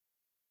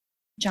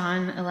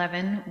John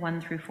 11,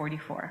 1 through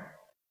 44.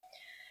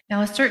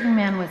 Now a certain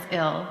man was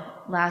ill,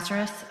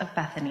 Lazarus of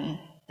Bethany,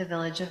 the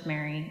village of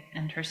Mary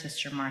and her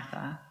sister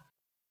Martha.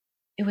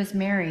 It was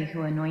Mary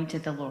who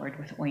anointed the Lord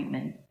with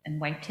ointment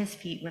and wiped his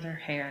feet with her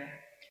hair,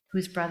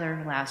 whose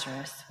brother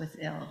Lazarus was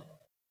ill.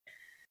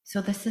 So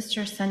the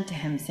sisters sent to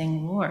him,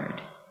 saying,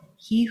 Lord,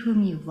 he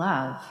whom you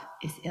love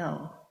is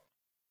ill.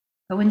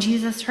 But when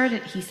Jesus heard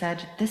it, he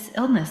said, This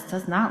illness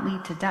does not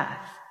lead to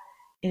death.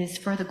 It is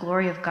for the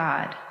glory of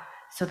God,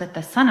 so that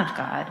the Son of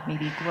God may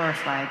be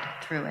glorified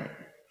through it.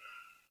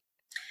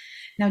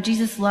 Now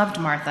Jesus loved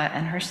Martha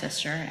and her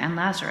sister and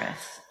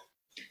Lazarus.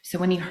 So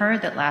when he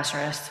heard that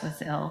Lazarus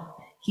was ill,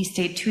 he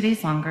stayed 2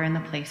 days longer in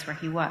the place where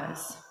he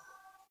was.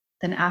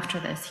 Then after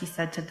this, he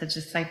said to the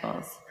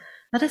disciples,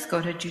 Let us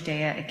go to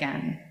Judea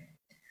again.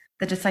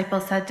 The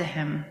disciples said to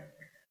him,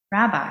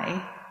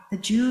 Rabbi, the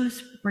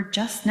Jews were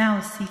just now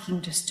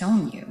seeking to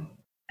stone you,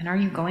 and are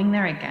you going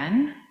there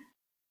again?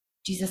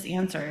 Jesus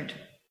answered,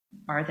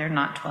 Are there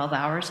not 12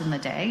 hours in the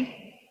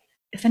day?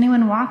 If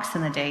anyone walks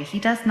in the day, he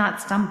does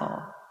not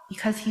stumble,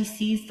 because he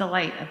sees the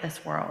light of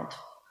this world.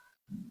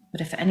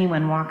 But if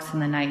anyone walks in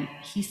the night,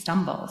 he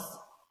stumbles,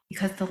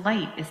 because the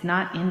light is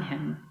not in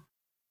him.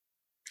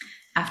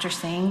 After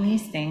saying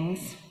these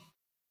things,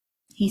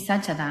 he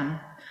said to them,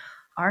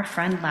 Our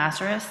friend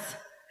Lazarus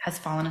has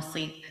fallen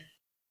asleep,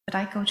 but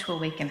I go to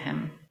awaken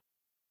him.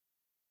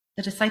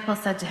 The disciples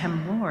said to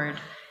him, Lord,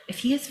 if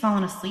he has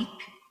fallen asleep,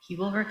 he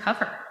will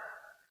recover.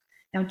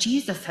 Now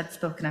Jesus had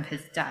spoken of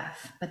his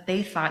death, but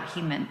they thought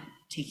he meant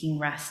taking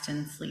rest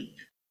and sleep.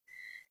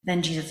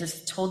 Then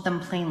Jesus told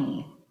them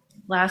plainly,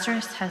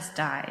 Lazarus has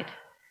died,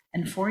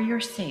 and for your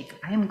sake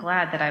I am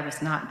glad that I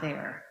was not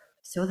there,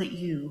 so that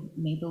you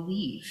may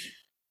believe.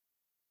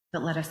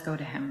 But let us go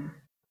to him.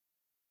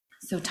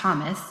 So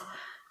Thomas,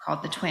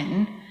 called the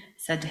twin,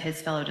 said to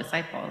his fellow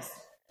disciples,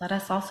 Let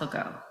us also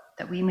go,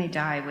 that we may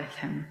die with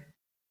him.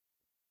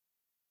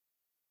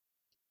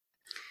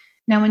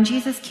 Now when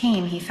Jesus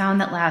came, he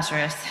found that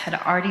Lazarus had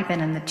already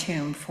been in the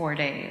tomb 4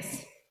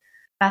 days.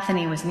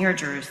 Bethany was near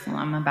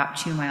Jerusalem, about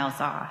 2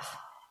 miles off,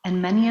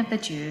 and many of the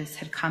Jews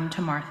had come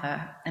to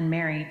Martha and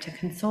Mary to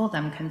console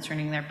them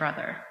concerning their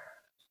brother.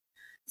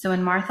 So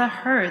when Martha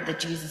heard that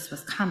Jesus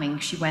was coming,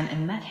 she went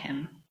and met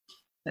him,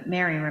 but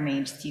Mary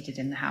remained seated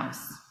in the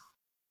house.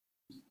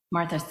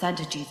 Martha said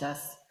to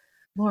Jesus,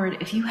 Lord,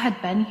 if you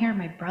had been here,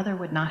 my brother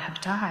would not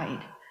have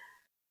died.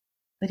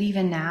 But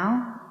even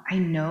now, I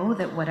know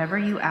that whatever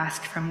you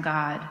ask from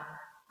God,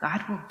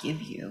 God will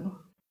give you.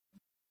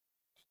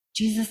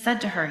 Jesus said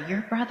to her,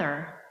 Your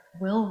brother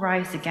will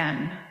rise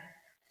again.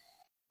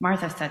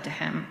 Martha said to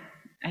him,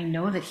 I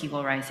know that he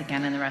will rise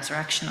again in the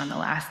resurrection on the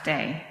last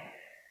day.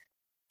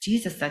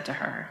 Jesus said to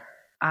her,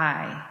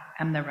 I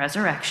am the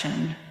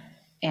resurrection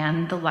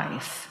and the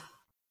life.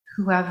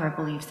 Whoever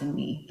believes in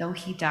me, though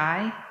he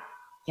die,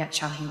 yet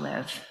shall he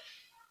live.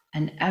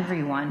 And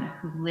everyone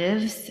who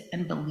lives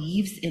and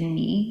believes in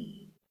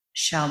me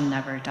shall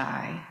never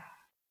die.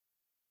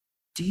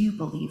 Do you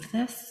believe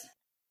this?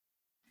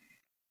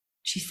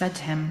 She said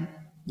to him,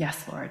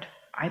 Yes, Lord,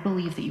 I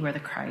believe that you are the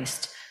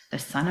Christ, the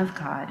Son of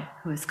God,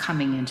 who is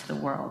coming into the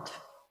world.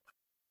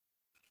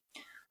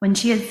 When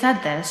she had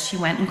said this, she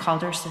went and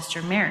called her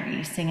sister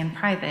Mary, saying in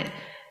private,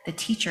 The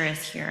teacher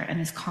is here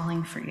and is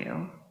calling for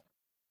you.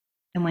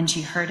 And when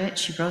she heard it,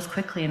 she rose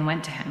quickly and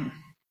went to him.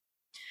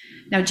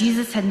 Now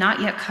Jesus had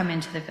not yet come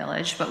into the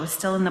village, but was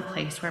still in the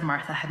place where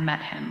Martha had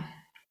met him.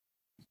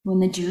 When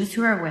the Jews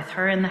who were with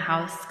her in the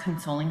house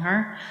consoling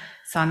her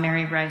saw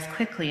Mary rise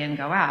quickly and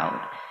go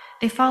out,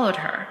 they followed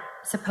her,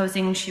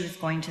 supposing she was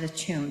going to the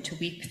tomb to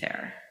weep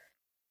there.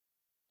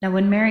 Now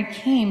when Mary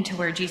came to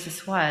where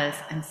Jesus was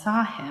and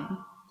saw him,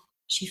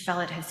 she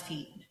fell at his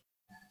feet,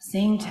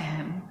 saying to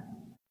him,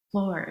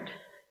 Lord,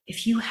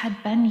 if you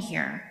had been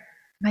here,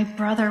 my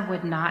brother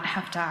would not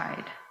have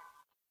died.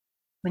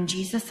 When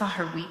Jesus saw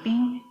her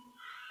weeping,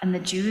 and the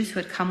Jews who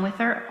had come with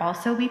her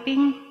also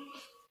weeping,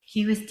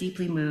 he was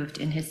deeply moved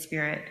in his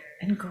spirit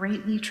and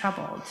greatly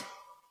troubled.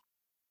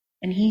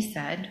 And he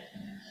said,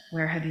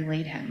 Where have you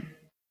laid him?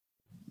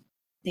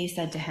 They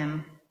said to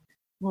him,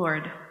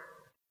 Lord,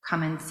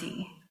 come and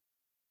see.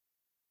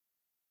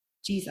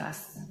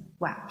 Jesus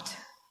wept.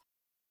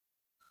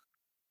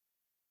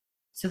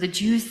 So the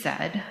Jews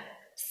said,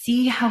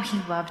 See how he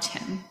loved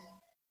him.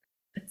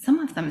 But some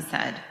of them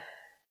said,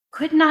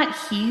 Could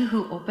not he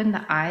who opened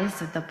the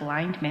eyes of the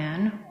blind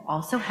man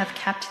also have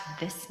kept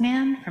this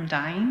man from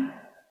dying?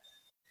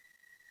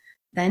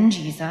 Then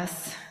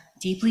Jesus,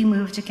 deeply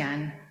moved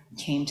again,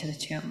 came to the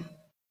tomb.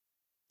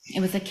 It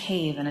was a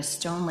cave, and a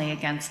stone lay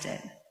against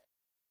it.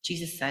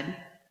 Jesus said,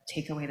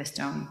 Take away the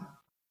stone.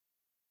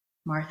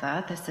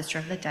 Martha, the sister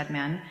of the dead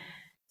man,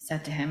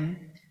 said to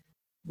him,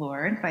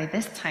 Lord, by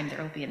this time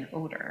there will be an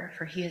odor,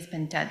 for he has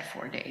been dead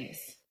 4 days.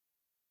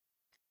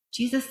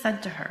 Jesus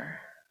said to her,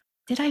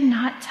 Did I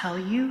not tell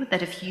you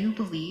that if you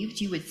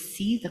believed, you would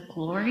see the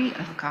glory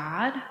of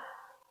God?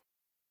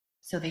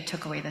 So they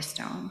took away the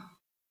stone.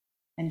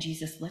 And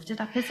Jesus lifted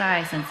up his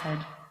eyes and said,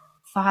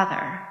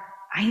 Father,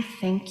 I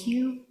thank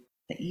you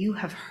that you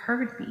have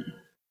heard me.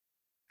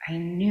 I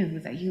knew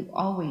that you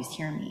always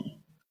hear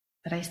me,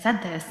 but I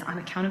said this on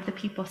account of the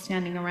people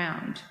standing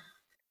around,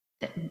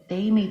 that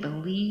they may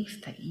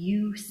believe that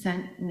you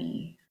sent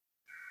me."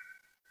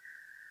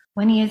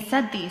 When he had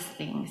said these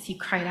things, he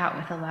cried out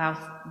with a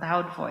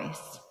loud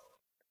voice,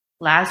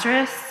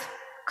 "Lazarus,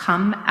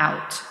 come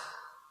out."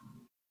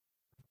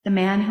 The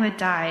man who had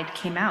died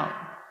came out,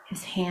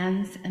 his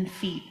hands and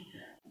feet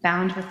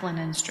bound with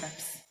linen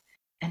strips,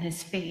 and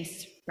his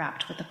face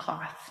wrapped with a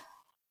cloth.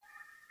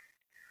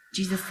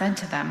 Jesus said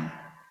to them,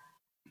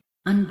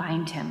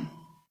 "Unbind him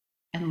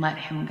and let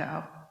him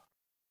go."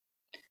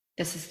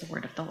 This is the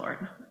word of the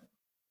Lord.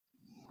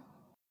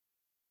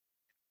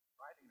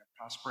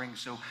 Prospering.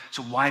 So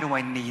why do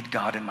I need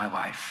God in my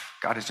life?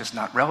 God is just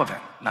not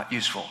relevant, not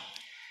useful.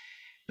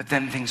 But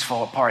then things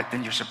fall apart.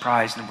 Then you're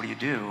surprised, and what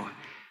do?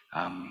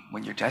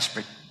 When you're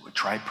desperate,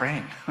 try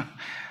praying.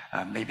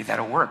 Maybe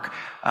that'll work.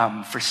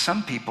 For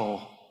some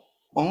people,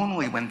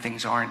 only when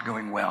things aren't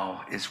going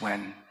well is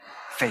when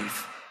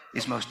faith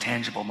is most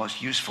tangible,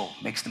 most useful,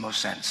 makes the most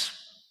sense.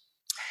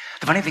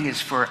 The funny thing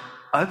is, for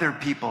other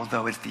people,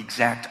 though, it's the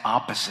exact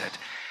opposite.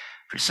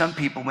 For some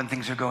people, when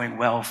things are going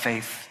well,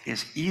 faith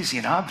is easy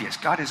and obvious.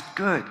 God is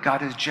good.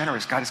 God is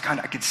generous. God is kind.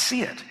 I can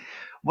see it.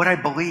 What I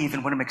believe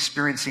and what I'm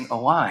experiencing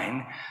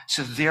align.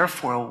 So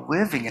therefore,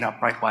 living an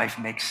upright life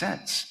makes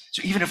sense.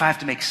 So even if I have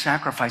to make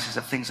sacrifices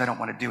of things I don't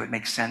want to do, it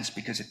makes sense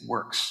because it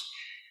works.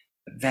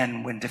 But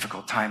then when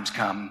difficult times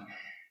come,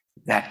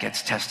 that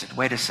gets tested.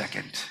 Wait a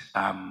second.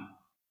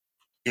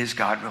 Is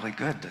God really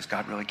good? Does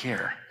God really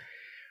care?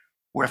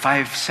 Or if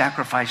I've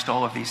sacrificed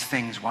all of these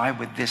things, why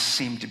would this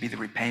seem to be the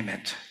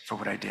repayment for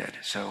what I did?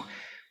 So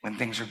when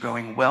things are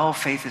going well,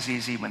 faith is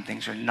easy. When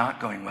things are not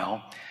going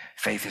well,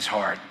 faith is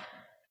hard.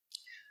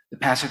 The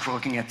passage we're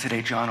looking at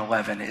today, John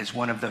 11, is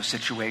one of those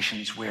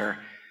situations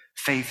where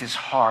faith is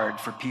hard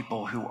for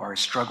people who are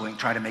struggling,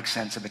 trying to make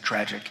sense of a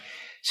tragic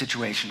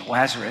situation.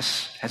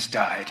 Lazarus has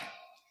died.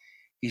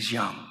 He's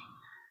young.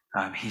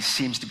 He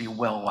seems to be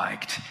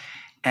well-liked.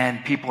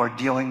 And people are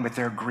dealing with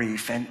their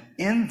grief. And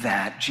in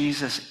that,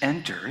 Jesus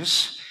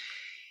enters,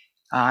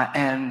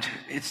 and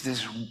it's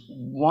this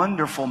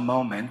wonderful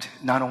moment,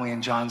 not only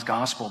in John's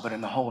gospel, but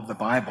in the whole of the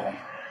Bible.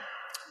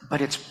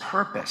 But its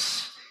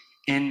purpose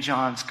in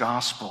John's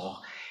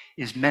gospel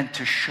is meant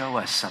to show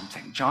us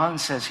something. John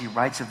says he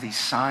writes of these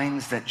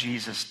signs that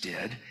Jesus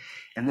did,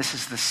 and this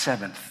is the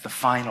seventh, the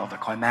final, the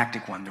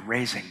climactic one, the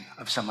raising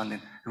of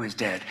someone who is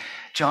dead.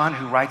 John,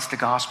 who writes the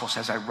gospel,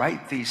 says, "I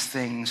write these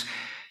things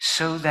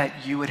so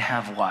that you would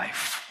have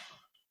life."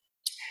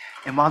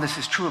 And while this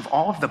is true of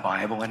all of the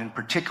Bible, and in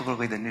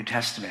particularly the New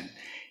Testament,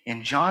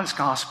 in John's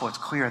gospel, it's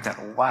clear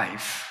that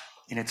life,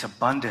 in its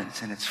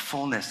abundance, in its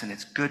fullness, in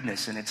its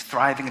goodness, in its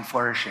thriving and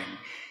flourishing,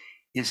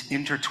 is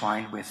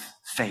intertwined with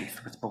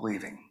faith, with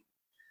believing.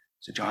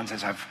 So John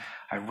says,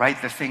 I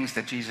write the things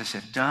that Jesus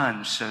had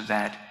done so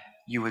that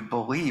you would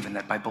believe, and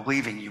that by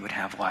believing you would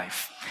have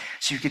life.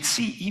 So you could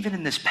see, even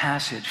in this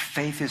passage,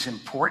 faith is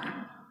important.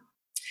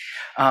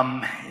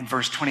 In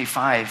verse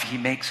 25, he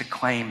makes a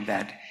claim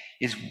that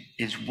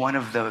is one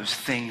of those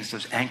things,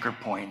 those anchor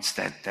points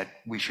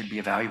that we should be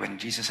evaluating.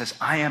 Jesus says,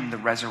 "I am the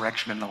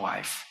resurrection and the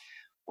life."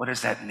 What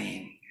does that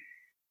mean?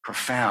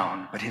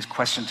 Profound. But his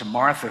question to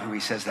Martha, who he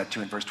says that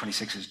to in verse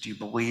 26, is, "Do you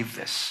believe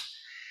this?"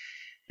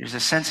 There's a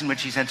sense in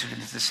which he's entered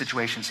into this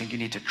situation saying, "You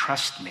need to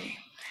trust me."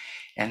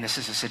 And this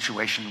is a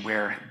situation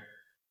where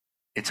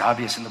it's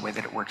obvious in the way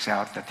that it works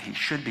out that he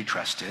should be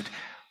trusted,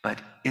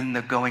 but in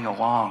the going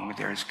along,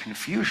 there's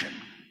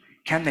confusion.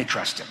 Can they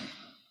trust him?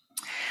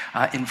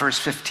 In verse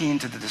 15,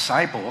 to the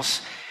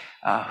disciples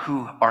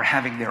who are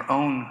having their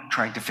own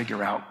trying to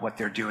figure out what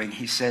they're doing,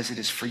 he says, "It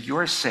is for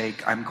your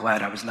sake I'm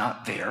glad I was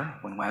not there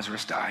when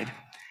Lazarus died,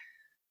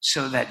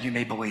 so that you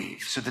may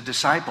believe." So the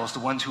disciples, the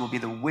ones who will be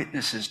the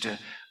witnesses to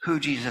who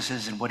Jesus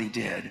is and what he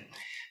did,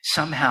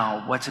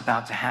 somehow what's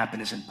about to happen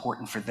is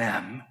important for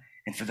them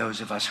and for those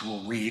of us who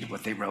will read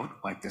what they wrote,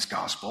 like this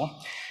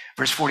gospel.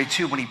 Verse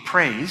 42, when he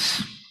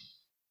prays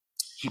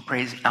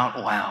out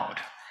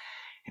loud.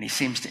 And he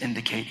seems to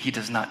indicate he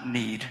does not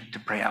need to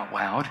pray out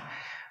loud.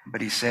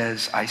 But he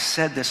says, "I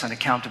said this on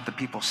account of the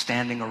people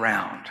standing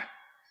around,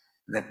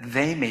 that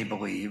they may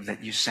believe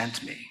that you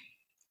sent me."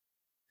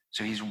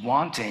 So he's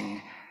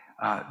wanting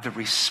the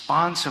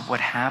response of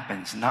what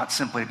happens, not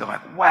simply to be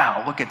like,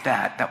 "Wow, look at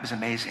that. That was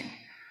amazing."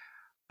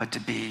 But to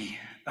be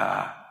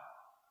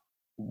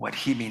what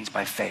he means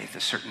by faith,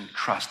 a certain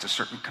trust, a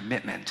certain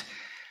commitment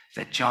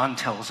that John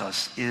tells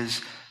us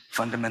is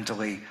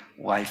fundamentally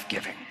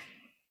life-giving.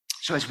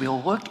 So as we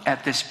look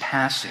at this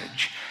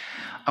passage,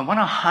 I want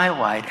to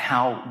highlight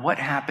how what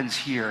happens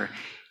here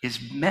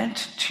is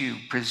meant to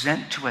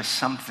present to us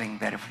something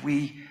that if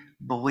we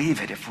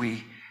believe it, if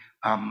we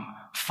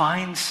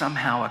find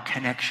somehow a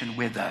connection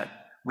with it,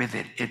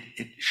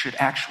 it should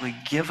actually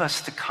give us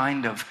the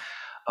kind of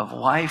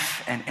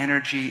life and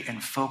energy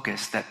and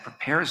focus that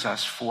prepares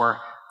us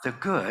for the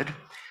good,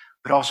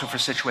 but also for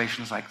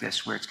situations like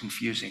this where it's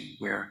confusing,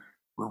 where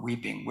we're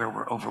weeping, where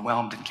we're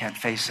overwhelmed and can't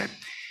face it.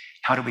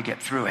 How do we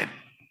get through it?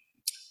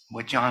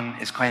 What John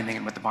is claiming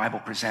and what the Bible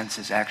presents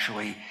is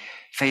actually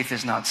faith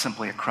is not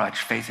simply a crutch.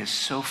 Faith is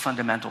so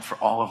fundamental for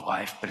all of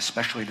life, but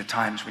especially the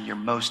times when you're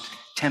most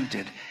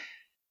tempted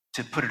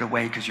to put it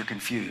away because you're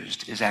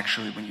confused is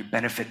actually when you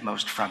benefit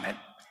most from it.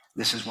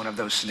 This is one of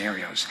those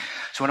scenarios.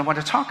 So what I want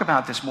to talk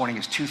about this morning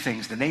is two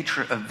things: the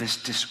nature of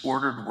this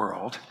disordered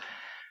world,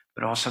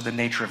 but also the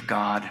nature of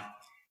God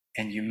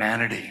and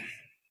humanity.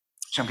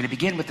 So I'm going to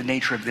begin with the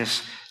nature of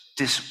this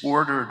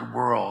disordered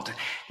world.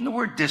 And the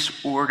word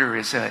disorder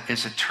is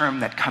a term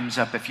that comes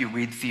up if you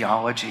read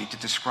theology to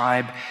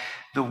describe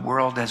the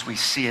world as we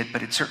see it,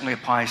 but it certainly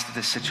applies to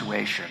this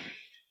situation.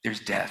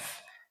 There's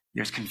death,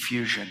 there's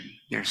confusion,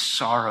 there's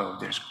sorrow,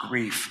 there's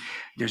grief,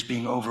 there's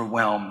being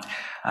overwhelmed.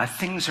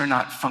 Things are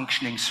not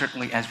functioning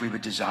certainly as we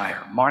would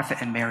desire. Martha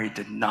and Mary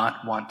did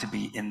not want to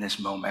be in this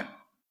moment.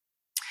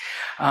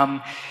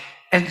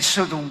 And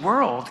so the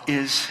world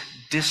is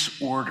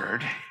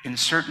disordered in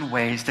certain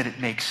ways that it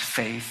makes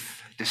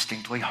faith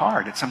distinctly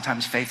hard. And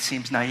sometimes faith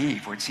seems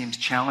naive, or it seems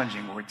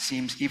challenging, or it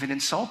seems even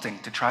insulting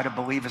to try to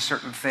believe a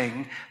certain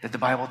thing that the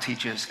Bible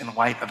teaches in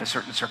light of a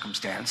certain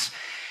circumstance.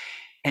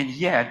 And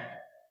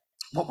yet,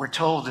 what we're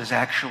told is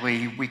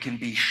actually we can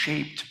be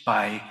shaped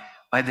by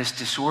this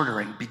disorder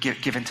and be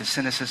given to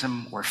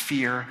cynicism or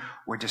fear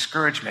or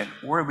discouragement,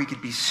 or we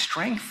could be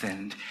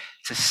strengthened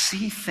to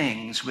see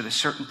things with a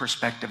certain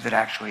perspective that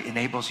actually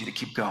enables you to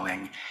keep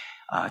going,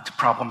 to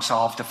problem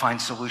solve, to find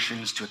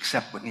solutions, to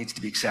accept what needs to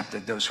be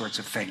accepted, those sorts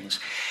of things.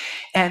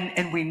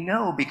 And we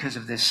know because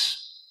of this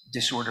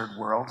disordered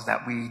world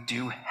that we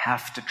do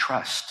have to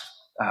trust.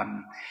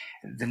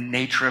 The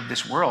nature of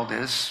this world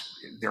is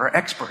there are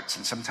experts,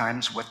 and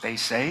sometimes what they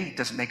say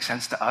doesn't make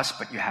sense to us,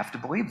 but you have to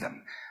believe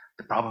them.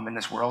 The problem in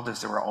this world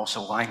is there are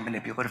also lying,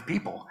 manipulative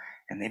people,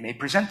 and they may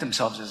present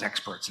themselves as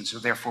experts, and so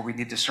therefore we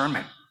need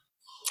discernment.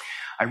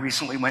 I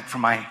recently went for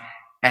my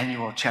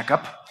annual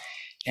checkup,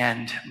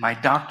 and my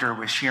doctor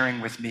was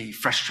sharing with me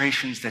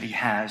frustrations that he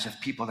has of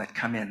people that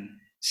come in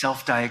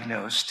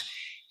self-diagnosed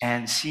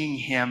and seeing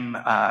him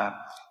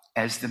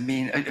as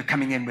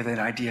coming in with an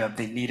idea of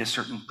they need a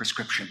certain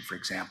prescription, for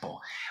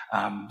example,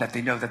 that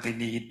they know that they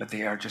need, but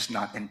they are just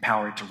not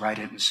empowered to write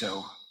it. And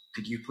so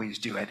could you please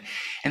do it?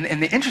 And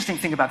the interesting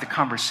thing about the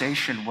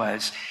conversation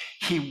was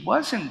he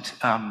wasn't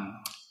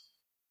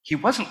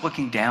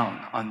looking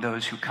down on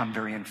those who come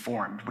very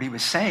informed. What he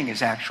was saying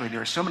is actually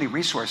there are so many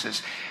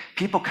resources.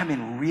 People come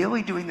in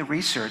really doing the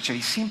research, and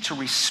he seemed to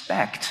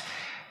respect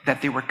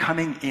that they were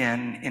coming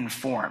in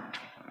informed.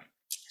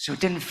 So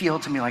it didn't feel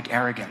to me like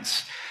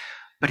arrogance.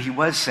 But he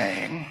was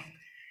saying,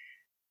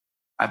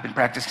 I've been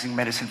practicing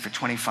medicine for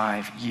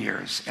 25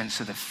 years, and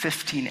so the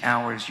 15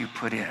 hours you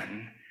put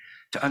in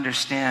to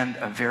understand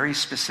a very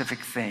specific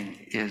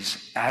thing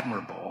is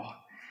admirable,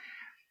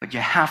 but you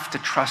have to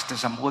trust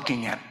as I'm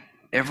looking at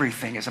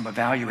everything, as I'm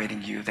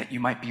evaluating you, that you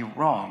might be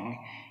wrong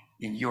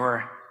in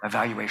your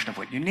evaluation of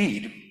what you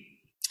need.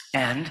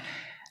 And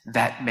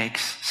that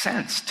makes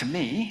sense to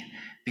me,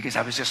 because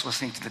I was just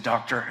listening to the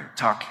doctor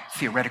talk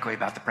theoretically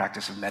about the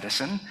practice of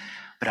medicine,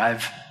 but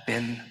I've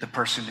been the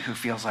person who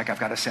feels like I've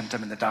got a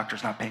symptom and the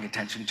doctor's not paying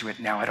attention to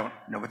it. Now I don't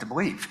know what to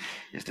believe.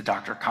 Is the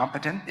doctor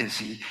competent? Is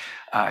he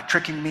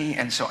tricking me?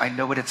 And so I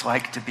know what it's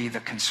like to be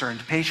the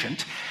concerned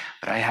patient,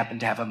 but I happen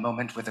to have a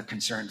moment with a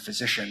concerned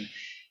physician,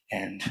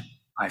 and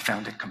I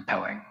found it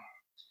compelling.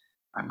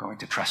 I'm going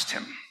to trust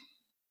him.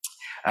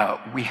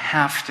 We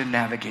have to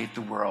navigate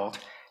the world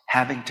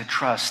having to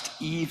trust,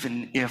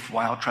 even if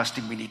while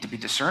trusting we need to be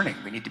discerning,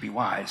 we need to be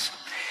wise.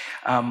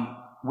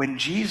 When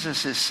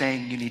Jesus is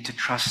saying you need to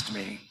trust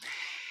me,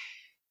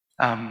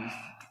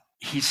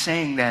 he's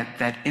saying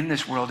that in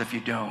this world, if you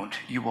don't,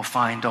 you will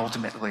find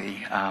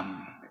ultimately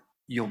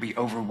you'll be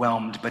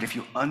overwhelmed. But if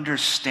you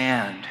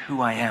understand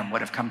who I am,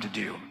 what I've come to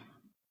do,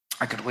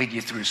 I could lead you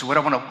through. So what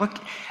I want to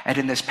look at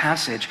in this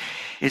passage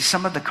is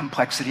some of the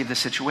complexity of the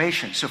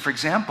situation. So for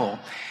example,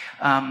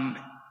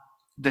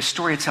 the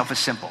story itself is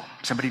simple.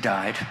 Somebody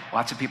died.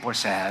 Lots of people are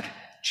sad.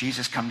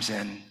 Jesus comes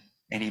in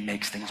and he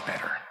makes things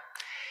better.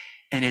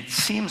 And it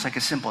seems like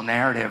a simple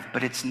narrative,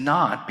 but it's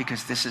not,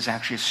 because this is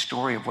actually a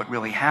story of what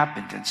really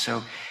happened. And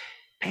so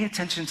pay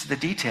attention to the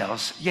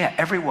details. Yeah,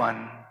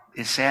 everyone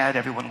is sad.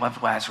 Everyone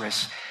loved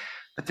Lazarus.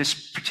 But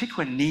this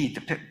particular need,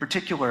 the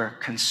particular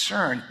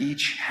concern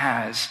each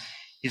has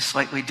is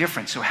slightly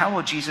different. So how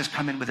will Jesus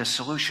come in with a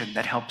solution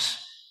that helps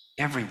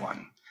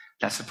everyone?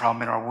 That's the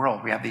problem in our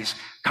world. We have these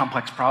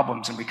complex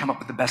problems and we come up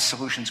with the best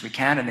solutions we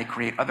can, and they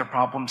create other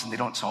problems and they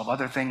don't solve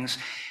other things.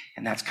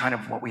 And that's kind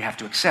of what we have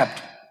to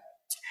accept.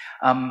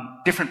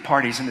 Different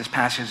parties in this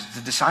passage,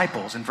 the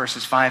disciples in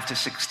verses 5 to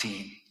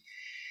 16.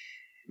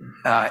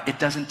 It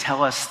doesn't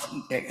tell us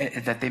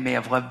that they may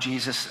have loved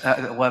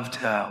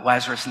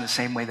Lazarus in the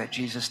same way that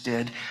Jesus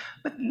did,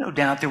 but no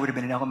doubt there would have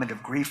been an element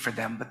of grief for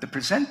them. But the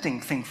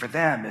presenting thing for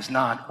them is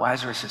not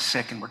Lazarus is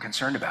sick and we're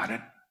concerned about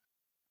it.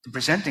 The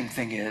presenting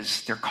thing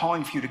is they're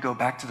calling for you to go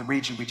back to the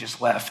region we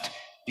just left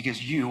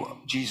because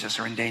you, Jesus,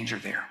 are in danger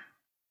there.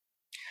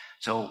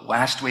 So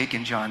last week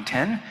in John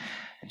 10,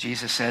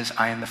 Jesus says,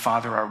 I and the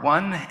Father are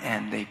one,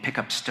 and they pick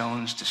up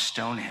stones to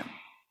stone him.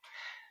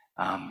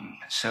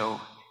 So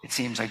it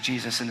seems like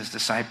Jesus and his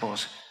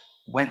disciples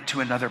went to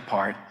another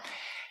part,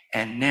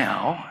 and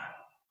now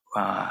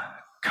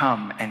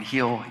come and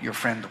heal your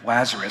friend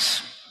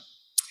Lazarus.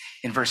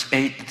 In verse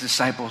 8, the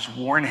disciples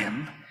warn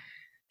him,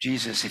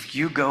 Jesus, if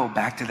you go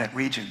back to that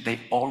region, they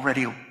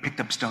already picked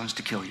up stones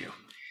to kill you.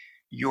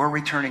 Your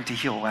returning to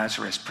heal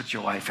Lazarus puts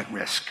your life at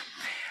risk.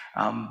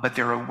 But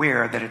they're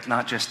aware that it's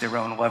not just their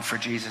own love for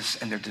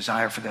Jesus and their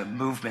desire for the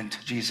movement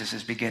Jesus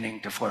is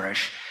beginning to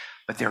flourish,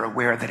 but they're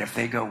aware that if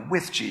they go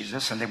with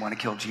Jesus and they want to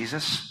kill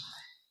Jesus,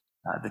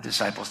 the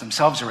disciples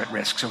themselves are at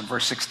risk. So in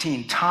verse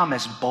 16,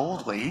 Thomas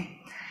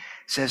boldly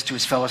says to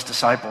his fellow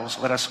disciples,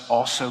 let us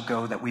also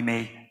go that we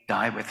may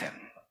die with him.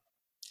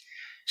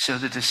 So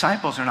the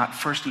disciples are not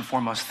first and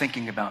foremost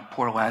thinking about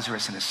poor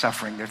Lazarus and his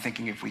suffering. They're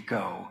thinking if we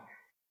go,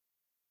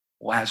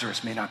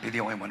 Lazarus may not be the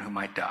only one who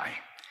might die.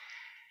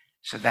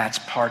 So that's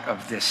part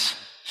of this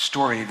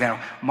story.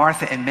 Now,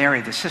 Martha and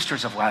Mary, the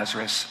sisters of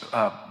Lazarus,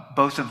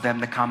 both of them,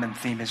 the common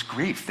theme is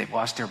grief. They've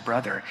lost their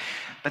brother.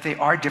 But they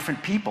are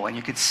different people, and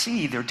you could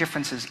see their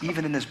differences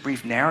even in this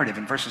brief narrative.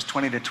 In verses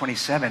 20 to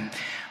 27,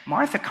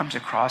 Martha comes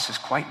across as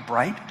quite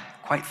bright,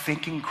 quite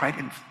thinking,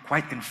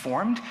 quite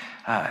informed,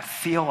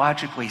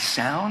 theologically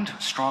sound,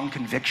 strong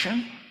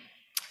conviction.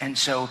 And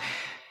so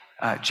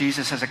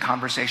Jesus has a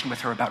conversation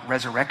with her about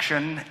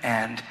resurrection,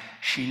 and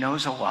she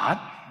knows a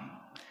lot.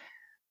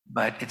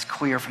 But it's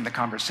clear from the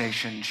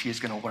conversation she is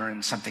going to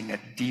learn something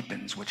that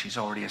deepens what she's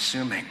already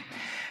assuming.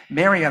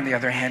 Mary, on the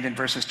other hand, in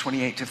verses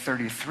 28 to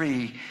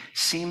 33,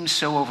 seems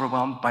so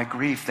overwhelmed by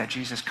grief that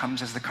Jesus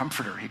comes as the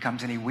comforter. He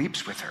comes and he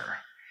weeps with her.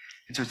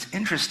 And so it's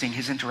interesting,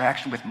 his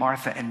interaction with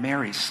Martha and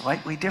Mary is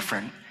slightly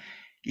different,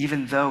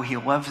 even though he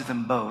loves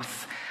them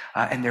both,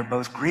 and they're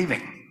both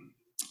grieving.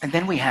 And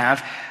then we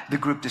have the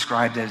group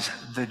described as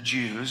the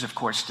Jews. Of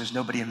course, there's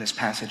nobody in this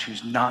passage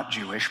who's not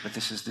Jewish, but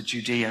this is the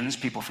Judeans,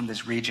 people from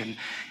this region,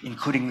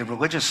 including the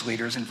religious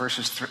leaders in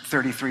verses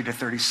 33 to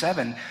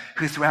 37,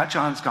 who throughout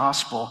John's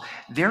gospel,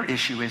 their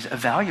issue is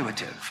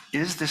evaluative.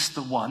 Is this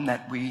the one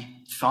that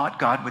we thought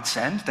God would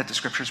send, that the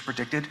scriptures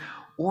predicted,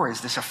 or is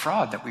this a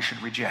fraud that we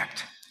should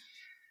reject?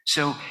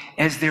 So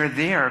as they're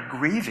there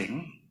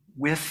grieving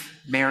with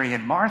Mary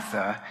and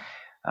Martha,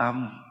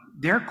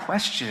 their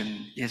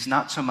question is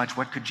not so much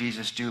what could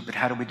Jesus do, but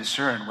how do we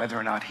discern whether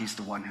or not he's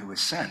the one who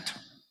is sent?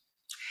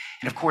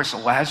 And of course,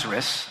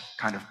 Lazarus,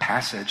 kind of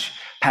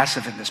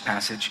passive in this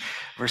passage,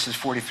 verses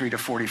 43 to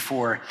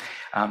 44,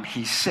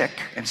 he's sick,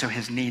 and so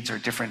his needs are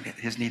different.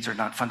 His needs are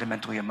not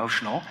fundamentally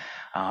emotional,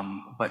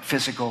 but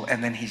physical,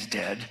 and then he's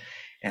dead,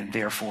 and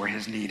therefore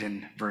his need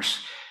in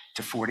verse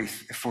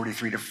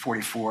 43 to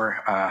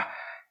 44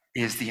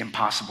 is the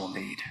impossible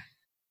need,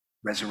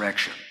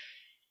 resurrection.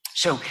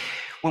 So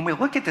when we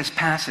look at this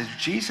passage,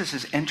 Jesus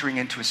is entering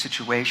into a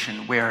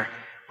situation where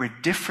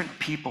different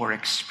people are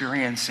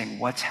experiencing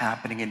what's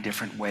happening in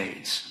different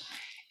ways.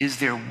 Is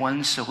there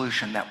one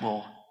solution that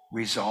will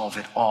resolve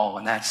it all?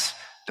 And that's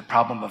the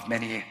problem of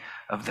many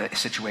of the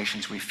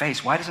situations we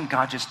face. Why doesn't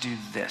God just do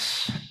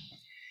this?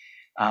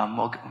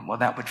 Well,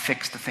 that would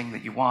fix the thing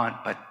that you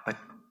want, but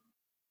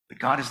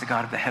God is the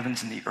God of the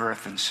heavens and the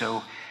earth, and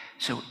so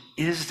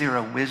is there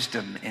a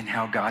wisdom in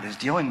how God is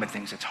dealing with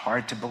things? It's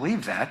hard to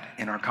believe that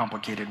in our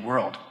complicated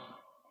world.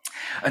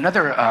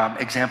 Another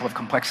example of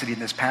complexity in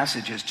this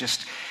passage is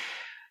just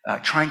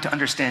trying to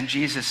understand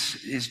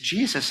Jesus. Is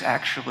Jesus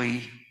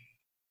actually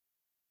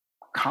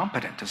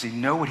competent? Does he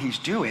know what he's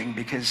doing?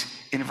 Because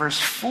in verse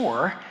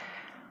 4,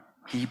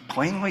 he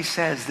plainly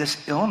says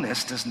this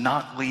illness does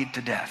not lead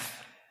to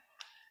death.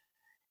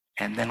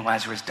 And then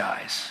Lazarus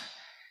dies.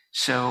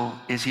 So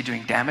is he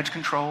doing damage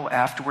control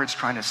afterwards,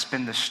 trying to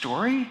spin the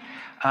story?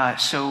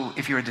 So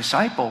if you're a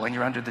disciple and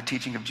you're under the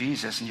teaching of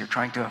Jesus and you're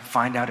trying to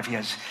find out if he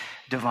has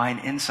divine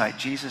insight,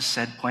 Jesus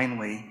said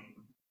plainly,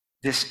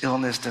 this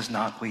illness does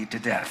not lead to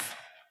death.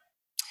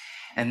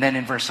 And then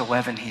in verse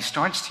 11, he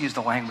starts to use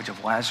the language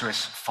of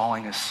Lazarus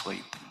falling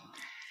asleep.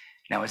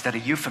 Now, is that a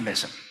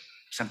euphemism?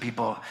 Some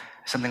people,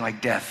 something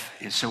like death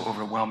is so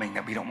overwhelming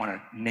that we don't want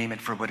to name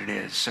it for what it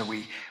is. So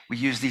we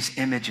use these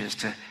images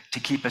to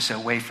keep us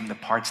away from the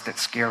parts that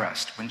scare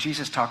us. When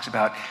Jesus talks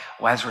about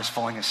Lazarus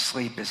falling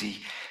asleep, is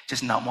he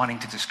just not wanting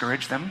to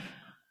discourage them?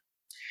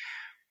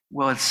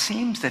 Well, it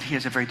seems that he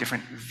has a very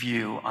different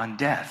view on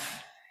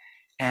death.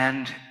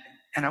 And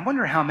I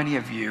wonder how many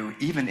of you,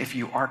 even if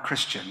you are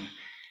Christian,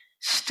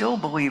 still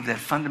believe that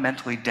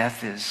fundamentally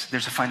death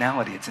there's a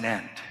finality, it's an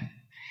end.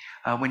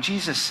 When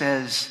Jesus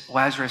says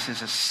Lazarus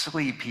is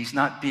asleep, he's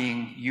not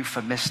being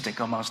euphemistic,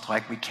 almost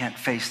like we can't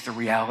face the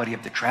reality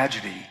of the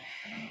tragedy.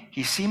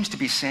 He seems to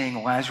be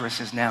saying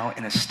Lazarus is now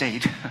in a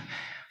state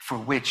for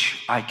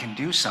which I can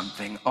do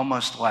something,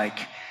 almost like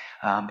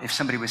if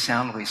somebody was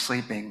soundly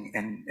sleeping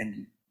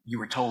and you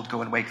were told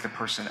go and wake the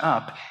person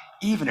up,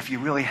 even if you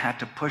really had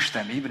to push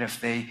them, even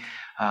if they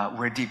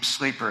were a deep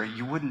sleeper,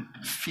 you wouldn't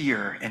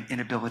fear an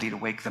inability to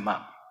wake them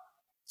up.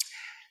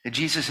 That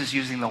Jesus is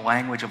using the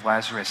language of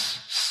Lazarus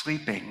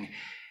sleeping,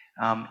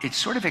 it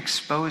sort of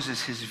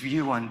exposes his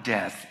view on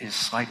death is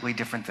slightly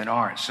different than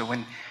ours. So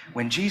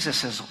when Jesus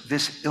says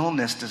this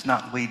illness does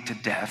not lead to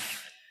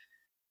death,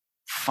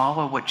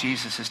 follow what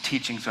Jesus is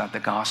teaching throughout the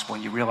gospel,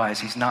 and you realize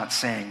he's not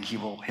saying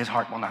his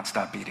heart will not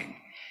stop beating.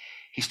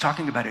 He's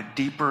talking about a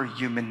deeper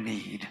human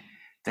need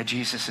that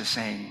Jesus is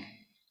saying,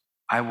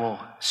 I will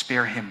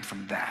spare him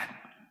from that.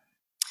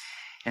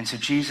 And so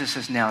Jesus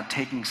is now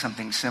taking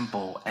something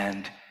simple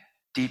and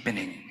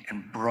deepening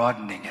and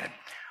broadening it,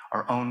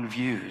 our own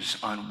views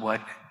on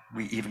what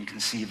we even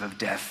conceive of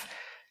death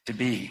to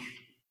be.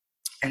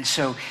 And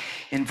so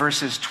in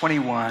verses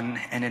 21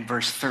 and in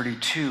verse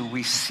 32,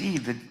 we see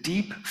the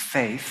deep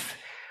faith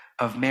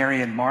of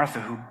Mary and Martha,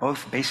 who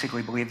both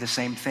basically believe the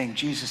same thing.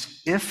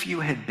 Jesus, if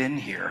you had been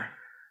here,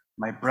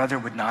 my brother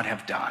would not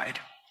have died.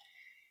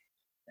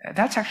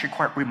 That's actually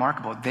quite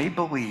remarkable. They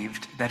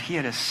believed that he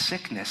had a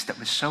sickness that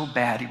was so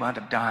bad he wound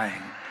up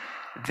dying.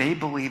 They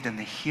believed in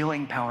the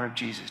healing power of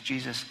Jesus.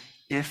 Jesus,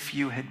 if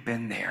you had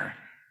been there,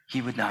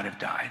 he would not have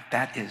died.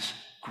 That is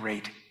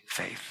great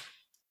faith.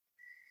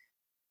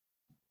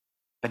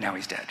 But now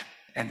he's dead,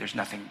 and there's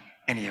nothing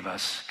any of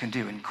us can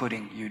do,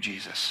 including you,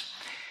 Jesus.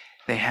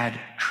 They had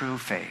true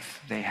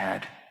faith. They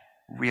had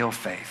real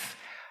faith.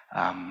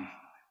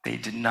 They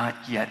did not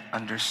yet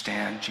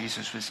understand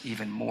Jesus was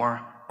even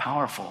more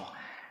powerful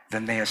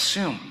than they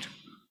assumed.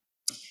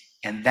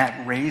 And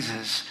that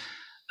raises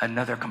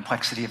another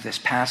complexity of this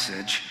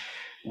passage,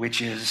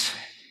 which is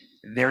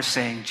they're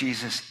saying,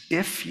 Jesus,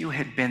 if you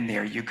had been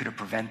there, you could have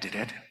prevented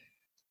it.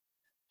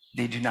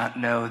 They do not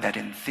know that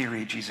in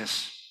theory,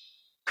 Jesus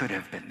could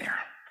have been there.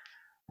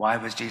 Why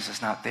was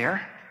Jesus not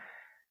there?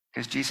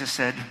 Because Jesus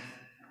said,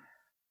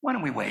 why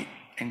don't we wait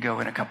and go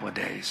in a couple of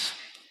days?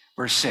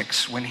 Verse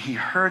 6, when he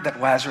heard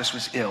that Lazarus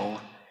was ill,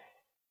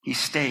 he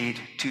stayed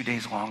 2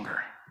 days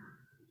longer.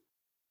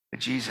 But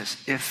Jesus,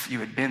 if you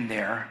had been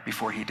there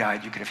before he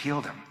died, you could have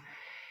healed him.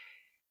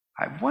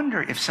 I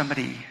wonder if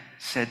somebody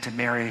said to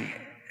Mary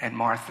and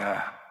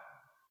Martha,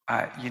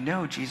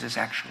 Jesus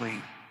actually,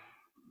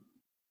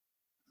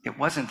 it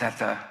wasn't that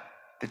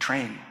the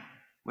train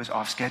was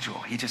off schedule.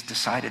 He just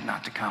decided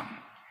not to come.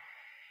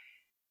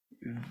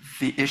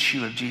 The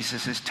issue of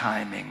Jesus'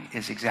 timing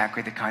is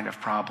exactly the kind of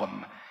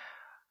problem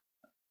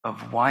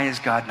of why is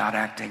God not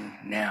acting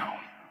now?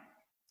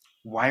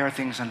 Why are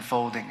things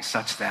unfolding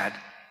such that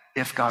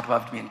if God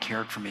loved me and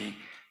cared for me,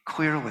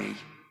 clearly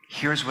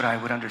here's what I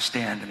would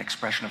understand an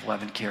expression of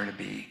love and care to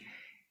be,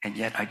 and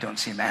yet I don't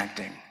see him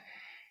acting.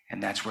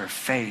 And that's where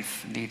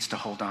faith needs to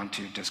hold on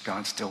to. Does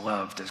God still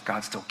love? Does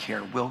God still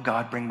care? Will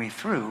God bring me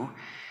through?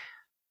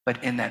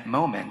 But in that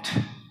moment,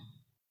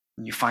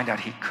 when you find out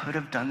he could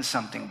have done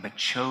something but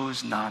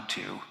chose not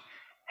to,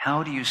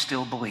 how do you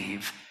still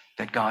believe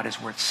that God is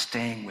worth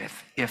staying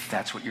with if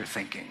that's what you're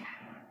thinking?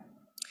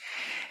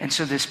 And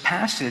so this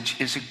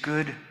passage is a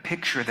good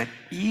picture that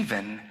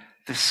even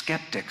the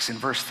skeptics in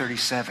verse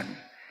 37,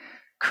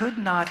 could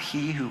not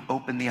he who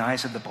opened the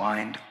eyes of the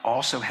blind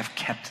also have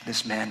kept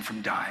this man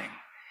from dying?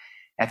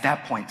 At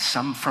that point,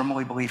 some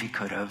firmly believe he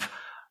could have.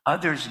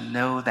 Others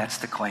know that's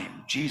the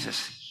claim.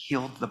 Jesus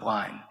healed the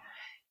blind.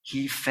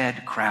 He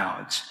fed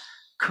crowds.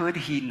 Could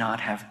he not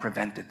have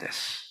prevented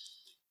this?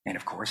 And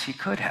of course he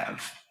could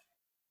have.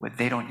 What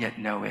they don't yet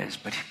know is,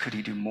 but could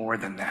he do more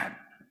than that?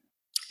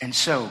 And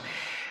so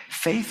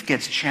faith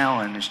gets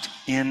challenged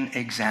in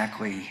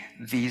exactly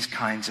these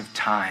kinds of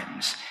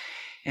times.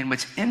 And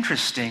what's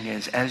interesting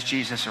is as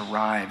Jesus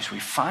arrives, we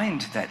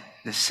find that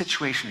the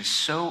situation is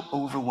so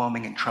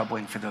overwhelming and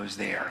troubling for those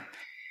there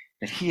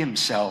that he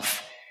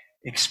himself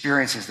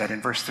experiences that.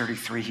 In verse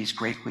 33, he's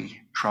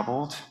greatly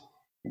troubled.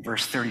 In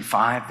verse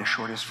 35, the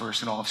shortest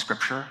verse in all of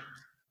Scripture,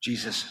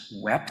 Jesus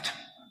wept.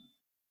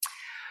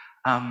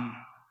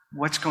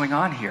 What's going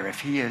on here?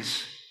 If he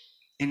is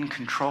in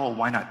control,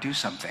 why not do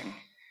something?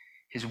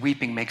 His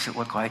weeping makes it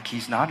look like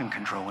he's not in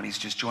control and he's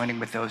just joining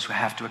with those who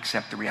have to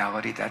accept the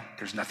reality that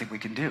there's nothing we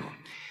can do.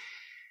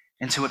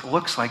 And so it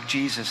looks like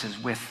Jesus is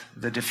with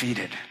the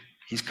defeated.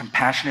 He's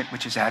compassionate,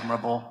 which is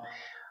admirable.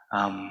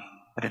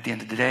 But at the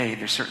end of the day,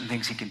 there's certain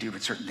things he can do,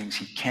 but certain things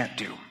he can't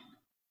do.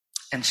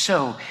 And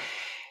so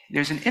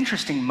there's an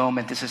interesting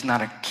moment. This is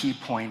not a key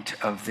point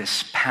of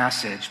this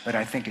passage, but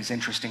I think is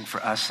interesting for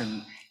us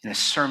in a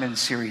sermon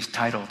series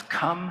titled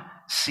Come,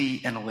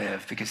 See, and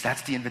Live, because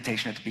that's the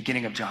invitation at the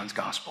beginning of John's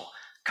Gospel.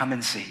 Come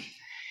and see.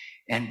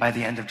 And by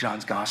the end of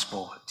John's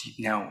Gospel,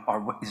 now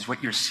is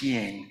what you're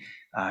seeing,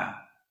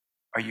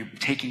 are you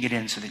taking it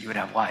in so that you would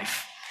have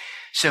life?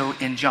 So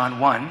in John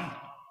 1,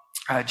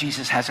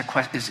 Jesus is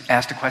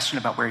asked a question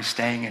about where he's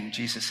staying, and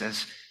Jesus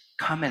says,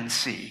 come and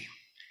see.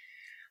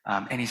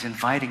 And he's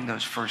inviting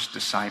those first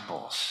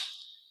disciples,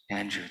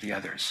 Andrew, the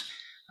others.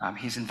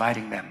 He's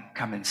inviting them,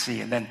 come and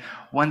see. And then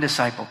one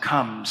disciple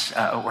comes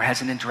or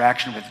has an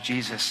interaction with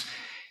Jesus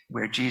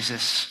where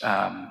Jesus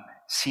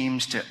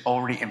seems to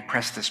already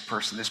impress this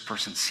person. This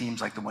person seems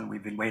like the one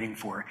we've been waiting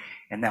for.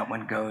 And that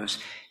one goes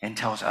and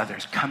tells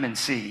others, come and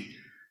see.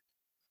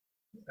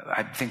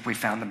 I think we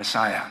found the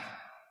Messiah.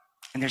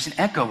 And there's an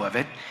echo of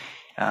it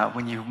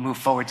when you move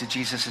forward to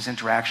Jesus'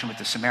 interaction with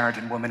the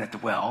Samaritan woman at the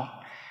well,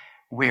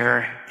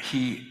 where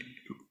he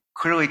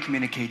clearly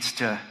communicates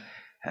to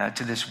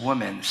this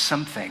woman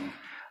something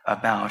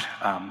about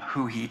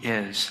who he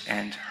is,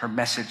 and her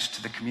message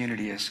to the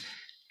community is,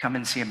 come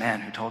and see a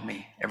man who told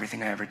me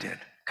everything I ever did.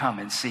 Come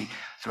and see.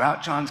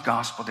 Throughout John's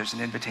gospel, there's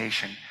an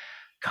invitation.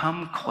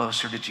 Come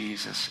closer to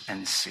Jesus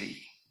and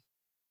see.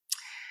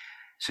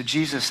 So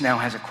Jesus now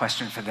has a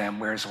question for them.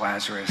 Where's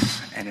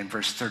Lazarus? And in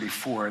verse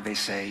 34, they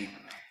say,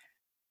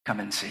 come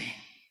and see.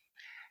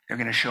 They're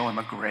going to show him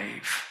a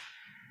grave.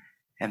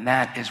 And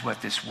that is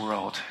what this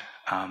world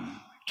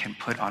can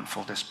put on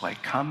full display.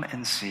 Come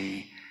and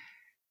see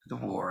the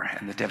war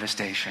and the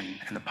devastation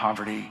and the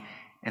poverty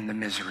and the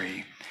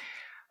misery.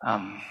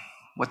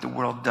 What the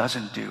world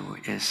doesn't do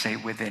is say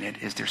within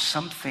it, is there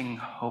something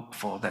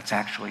hopeful that's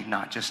actually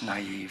not just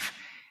naive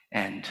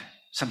and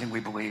something we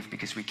believe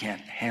because we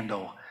can't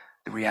handle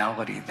the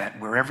reality that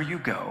wherever you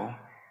go,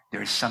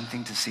 there is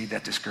something to see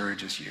that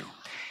discourages you.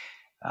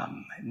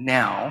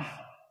 Now,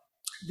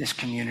 this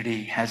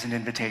community has an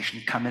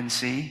invitation, come and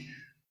see.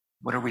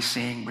 What are we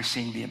seeing? We're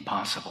seeing the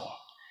impossible.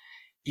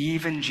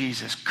 Even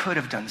Jesus could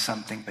have done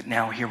something, but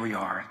now here we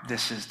are.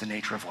 This is the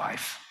nature of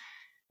life.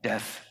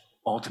 Death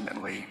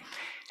ultimately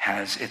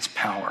has its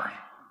power.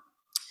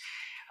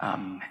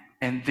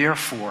 And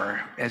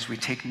therefore, as we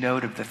take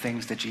note of the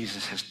things that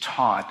Jesus has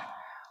taught,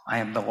 I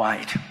am the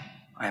light.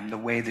 I am the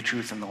way, the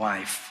truth, and the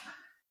life.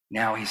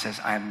 Now he says,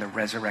 I am the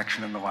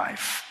resurrection and the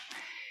life.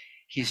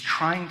 He's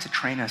trying to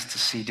train us to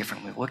see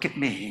differently. Look at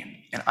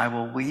me, and I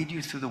will lead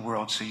you through the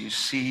world so you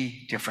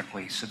see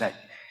differently, so that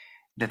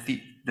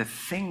the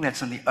thing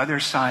that's on the other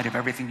side of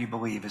everything you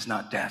believe is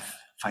not death,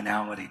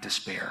 finality,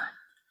 despair.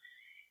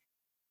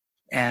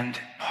 And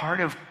part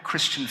of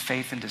Christian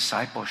faith and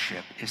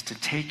discipleship is to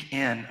take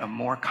in a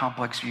more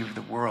complex view of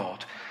the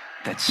world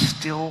that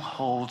still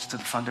holds to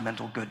the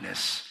fundamental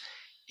goodness,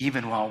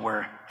 even while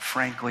we're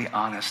frankly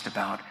honest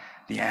about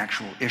the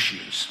actual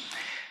issues.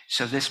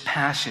 So this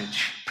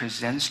passage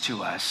presents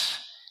to us,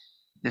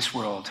 this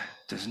world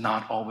does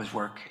not always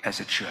work as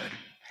it should.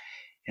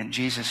 And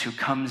Jesus, who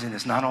comes in,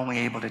 is not only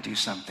able to do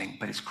something,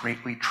 but is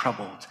greatly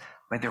troubled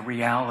by the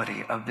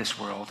reality of this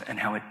world and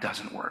how it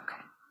doesn't work.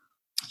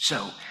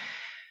 So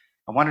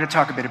I wanted to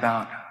talk a bit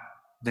about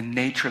the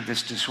nature of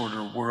this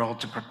disordered world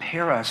to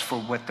prepare us for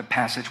what the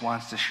passage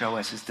wants to show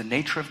us is the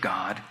nature of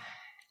God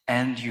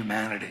and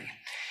humanity.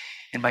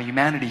 And by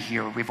humanity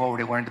here, we've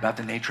already learned about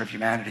the nature of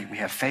humanity. We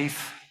have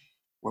faith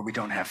where we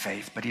don't have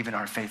faith, but even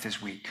our faith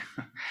is weak.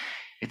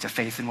 It's a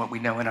faith in what we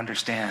know and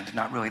understand,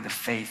 not really the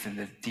faith in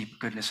the deep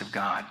goodness of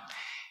God.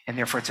 And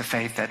therefore, it's a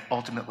faith that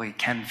ultimately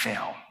can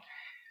fail.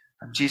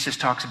 Jesus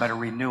talks about a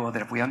renewal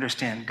that if we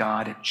understand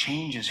God, it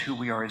changes who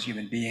we are as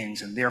human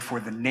beings, and therefore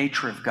the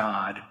nature of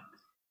God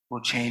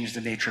will change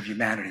the nature of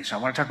humanity. So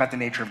I want to talk about the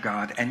nature of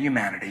God and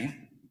humanity.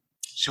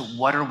 So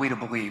what are we to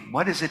believe?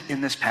 What is it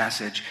in this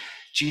passage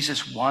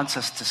Jesus wants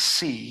us to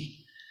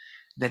see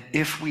that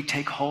if we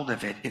take hold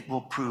of it, it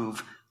will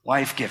prove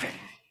life-giving?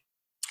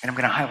 And I'm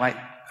going to highlight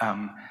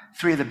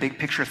three of the big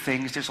picture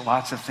things. There's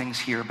lots of things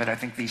here, but I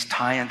think these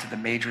tie into the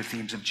major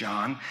themes of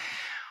John.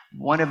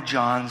 One of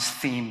John's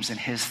themes in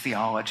his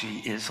theology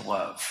is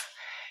love.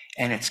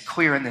 And it's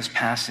clear in this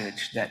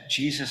passage that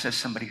Jesus, as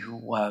somebody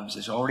who loves,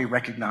 is already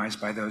recognized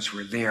by those who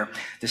are there.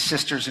 The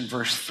sisters in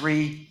verse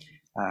 3,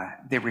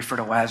 they refer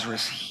to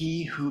Lazarus,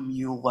 he whom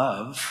you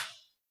love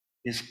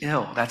is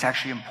ill. That's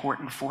actually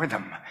important for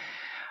them.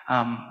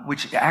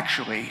 Which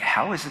actually,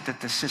 how is it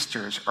that the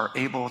sisters are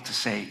able to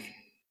say,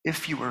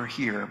 if you were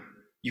here,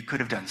 you could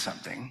have done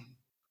something,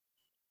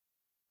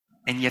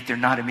 and yet they're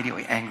not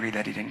immediately angry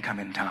that he didn't come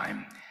in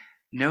time?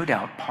 No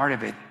doubt part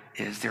of it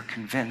is they're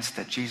convinced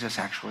that Jesus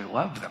actually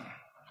loved them.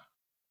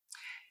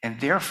 And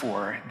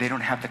therefore, they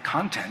don't have the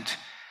content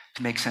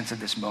to make sense of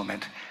this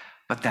moment,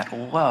 but that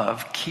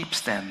love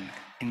keeps them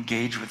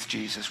engaged with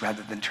Jesus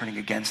rather than turning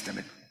against him.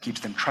 It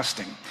keeps them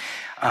trusting.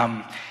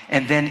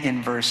 And then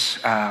in verse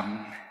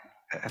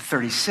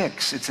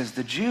 36, it says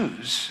the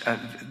Jews,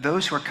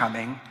 those who are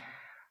coming,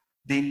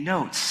 they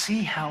note,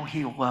 see how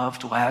he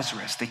loved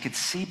Lazarus. They could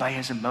see by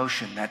his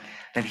emotion that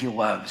he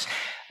loves.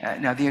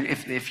 Now,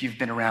 if you've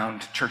been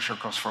around church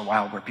circles for a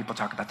while where people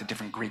talk about the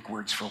different Greek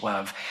words for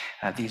love,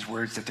 these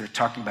words that they're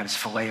talking about is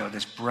phileo,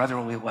 this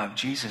brotherly love.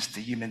 Jesus,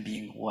 the human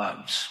being,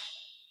 loves.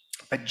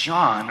 But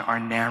John, our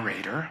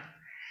narrator,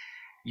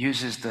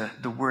 uses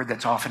the word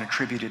that's often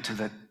attributed to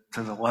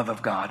the love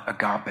of God,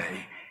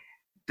 agape.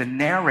 The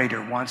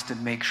narrator wants to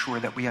make sure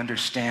that we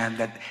understand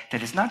that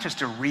it's not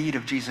just a read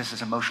of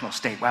Jesus' emotional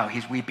state. Wow,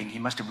 he's weeping. He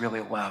must have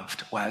really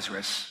loved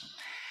Lazarus.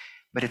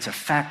 But it's a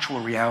factual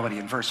reality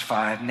in verse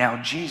 5.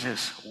 Now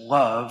Jesus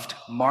loved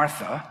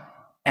Martha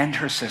and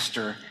her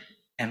sister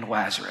and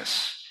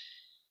Lazarus.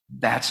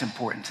 That's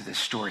important to this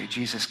story.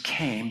 Jesus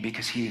came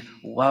because he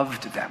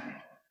loved them.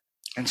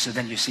 And so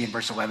then you see in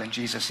verse 11,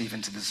 Jesus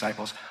even to the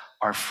disciples,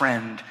 our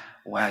friend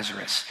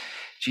Lazarus.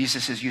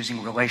 Jesus is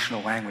using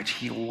relational language.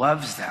 He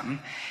loves them,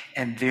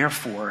 and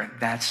therefore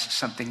that's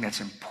something that's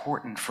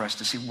important for us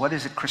to see. What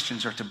is it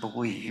Christians are to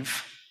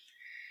believe?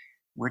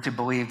 We're to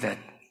believe that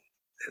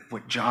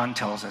what John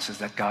tells us is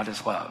that God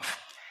is love.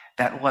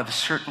 that love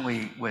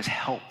certainly was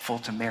helpful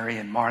to Mary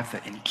and Martha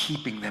in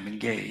keeping them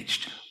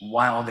engaged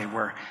while they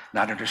were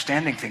not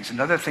understanding things.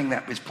 Another thing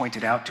that was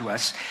pointed out to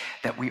us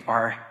that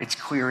it's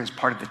clear as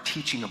part of the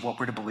teaching of what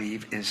we're to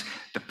believe is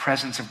the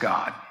presence of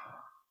God.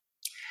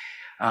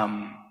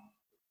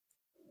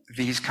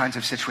 These kinds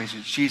of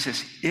situations,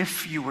 Jesus,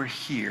 if you were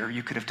here,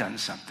 you could have done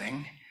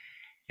something.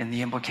 And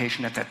the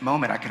implication at that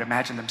moment, I could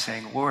imagine them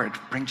saying, Lord,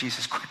 bring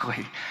Jesus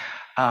quickly.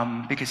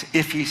 Because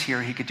if he's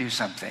here, he could do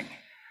something.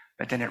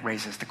 But then it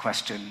raises the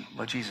question,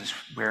 well, Jesus,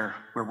 where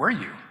were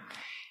you?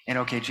 And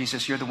okay,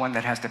 Jesus, you're the one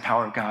that has the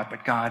power of God,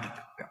 but God,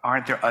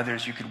 aren't there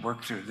others you could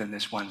work through than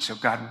this one? So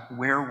God,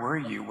 where were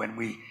you when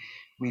we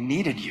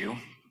needed you?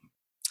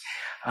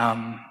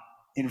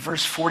 In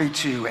verse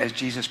 42, as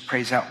Jesus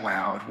prays out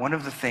loud, one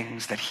of the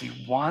things that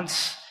he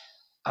wants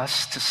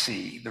us to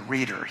see, the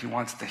reader, he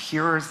wants the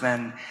hearers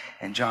then,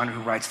 and John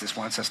who writes this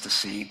wants us to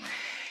see,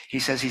 he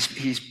says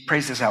he's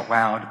prays this out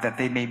loud, that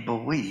they may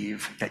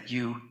believe that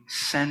you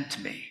sent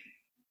me.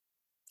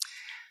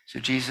 So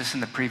Jesus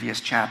in the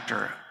previous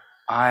chapter,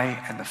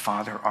 I and the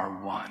Father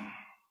are one.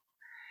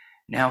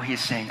 Now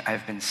he's saying,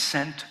 I've been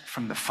sent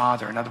from the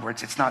Father. In other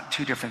words, it's not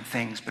two different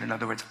things, but in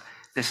other words,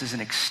 this is an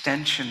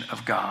extension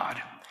of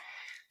God.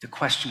 The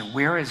question,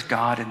 where is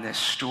God in this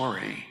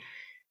story?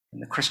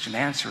 And the Christian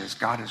answer is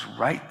God is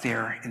right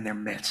there in their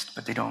midst,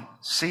 but they don't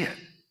see it.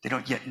 They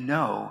don't yet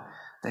know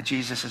that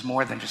Jesus is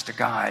more than just a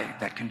guy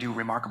that can do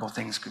remarkable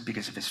things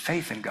because of his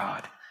faith in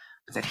God,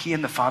 but that he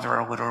and the Father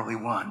are literally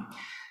one.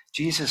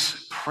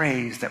 Jesus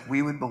prays that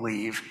we would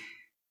believe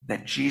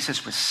that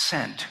Jesus was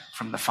sent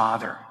from the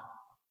Father,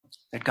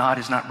 that God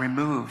is not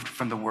removed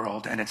from the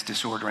world and its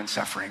disorder and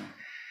suffering,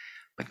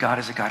 but God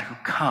is a God who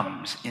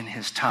comes in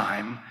his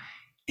time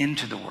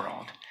into the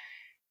world.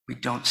 We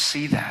don't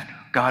see that.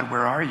 God,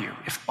 where are you?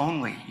 If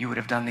only you would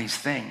have done these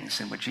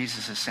things. And what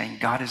Jesus is saying,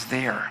 God is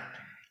there.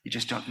 You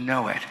just don't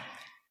know it.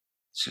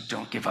 So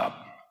don't give up.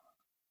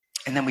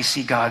 And then we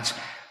see God's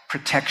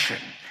protection.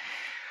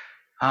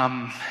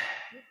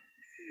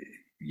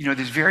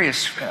 There's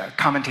various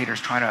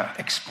commentators trying to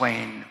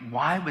explain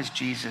why was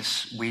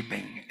Jesus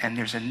weeping? And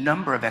there's a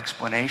number of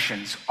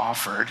explanations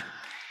offered,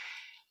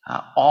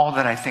 all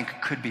that I think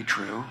could be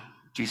true.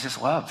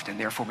 Jesus loved, and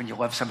therefore when you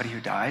love somebody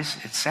who dies,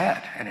 it's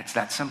sad, and it's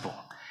that simple.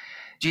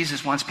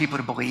 Jesus wants people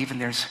to believe,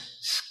 and there's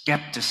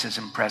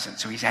skepticism present,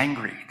 so he's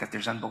angry that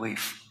there's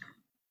unbelief.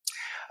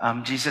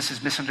 Jesus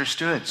is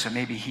misunderstood, so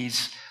maybe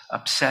he's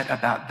upset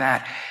about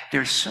that.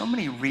 There's so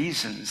many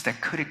reasons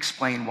that could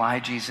explain why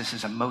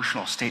Jesus'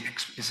 emotional state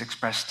is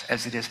expressed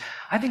as it is.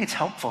 I think it's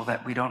helpful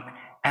that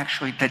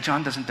that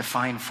John doesn't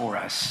define for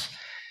us,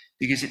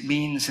 because it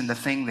means in the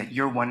thing that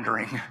you're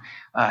wondering,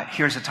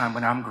 here's a time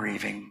when I'm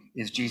grieving,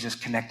 is Jesus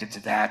connected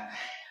to that?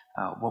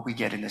 What we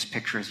get in this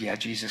picture is,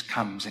 Jesus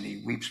comes and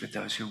he weeps with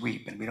those who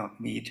weep, and we don't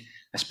need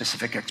a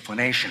specific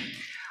explanation.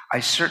 I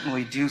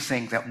certainly do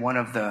think that one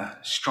of the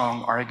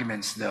strong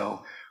arguments,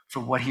 though, for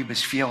what he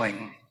was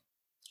feeling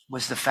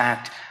was the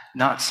fact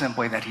not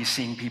simply that he's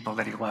seeing people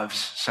that he loves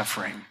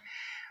suffering,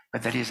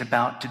 but that he's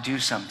about to do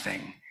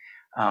something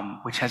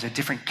which has a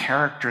different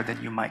character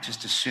than you might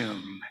just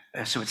assume.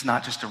 So it's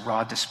not just a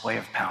raw display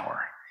of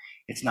power.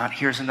 It's not,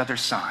 here's another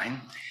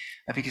sign,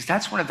 because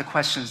that's one of the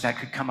questions that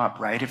could come up,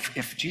 right?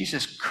 If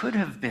Jesus could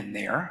have been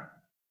there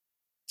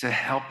to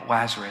help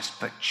Lazarus,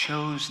 but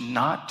chose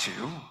not to,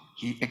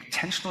 he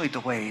intentionally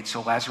delayed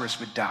so Lazarus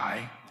would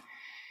die,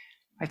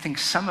 I think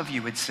some of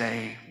you would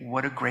say,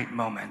 what a great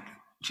moment.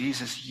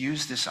 Jesus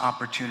used this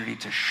opportunity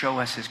to show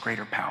us his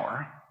greater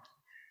power.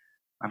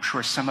 I'm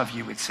sure some of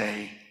you would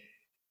say,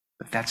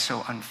 but that's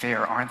so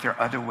unfair. Aren't there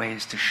other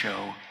ways to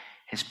show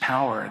his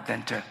power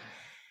than to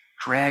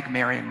drag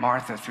Mary and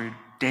Martha through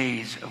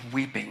days of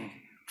weeping,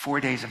 4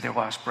 days of their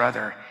lost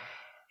brother?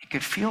 It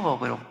could feel a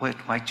little bit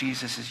like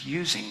Jesus is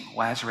using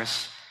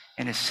Lazarus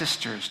and his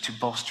sisters to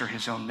bolster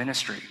his own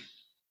ministry.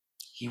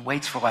 He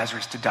waits for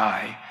Lazarus to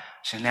die,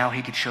 so now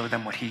he could show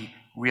them what he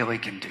really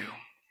can do.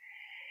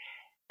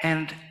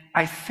 And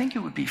I think it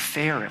would be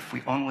fair if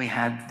we only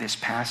had this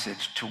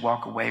passage to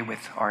walk away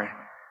with our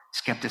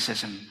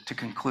skepticism to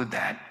conclude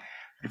that.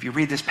 But if you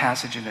read this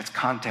passage in its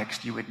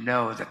context, you would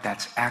know that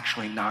that's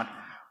actually not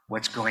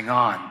what's going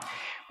on.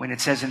 When it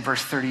says in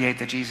verse 38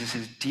 that Jesus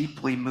is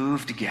deeply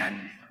moved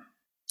again,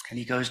 and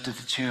he goes to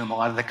the tomb, a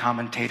lot of the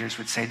commentators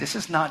would say this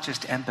is not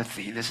just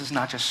empathy, this is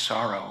not just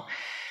sorrow,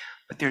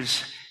 but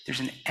there's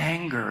an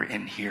anger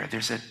in here.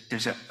 There's a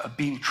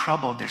being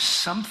troubled. There's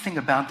something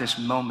about this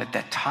moment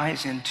that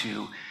ties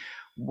into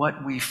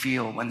what we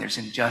feel when there's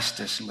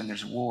injustice and when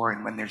there's war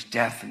and when there's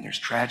death and there's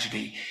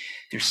tragedy.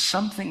 There's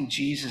something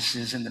Jesus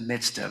is in the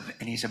midst of,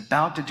 and he's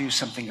about to do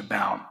something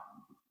about.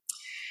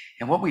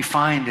 And what we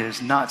find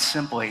is not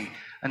simply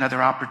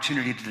another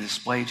opportunity to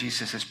display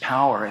Jesus'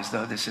 power as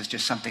though this is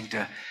just something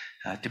to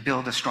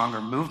build a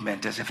stronger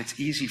movement, as if it's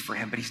easy for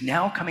him, but he's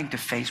now coming to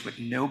face what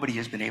nobody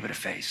has been able to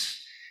face.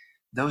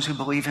 Those who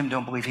believe him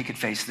don't believe he could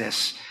face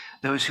this.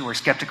 Those who are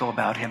skeptical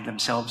about him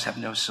themselves have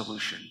no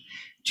solution.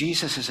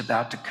 Jesus is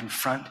about to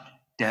confront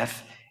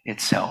death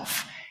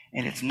itself.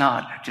 And it's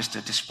not just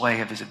a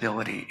display of his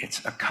ability.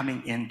 It's a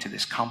coming into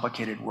this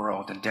complicated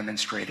world and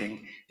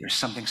demonstrating there's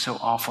something so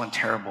awful and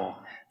terrible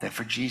that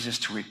for Jesus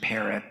to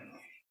repair it,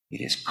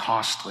 it is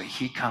costly.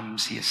 He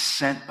comes, he is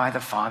sent by the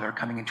Father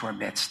coming into our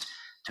midst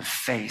to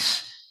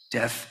face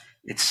death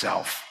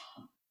itself.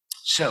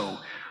 So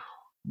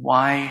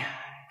why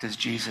does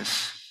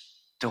Jesus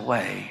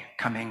delay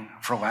coming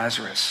for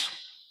Lazarus?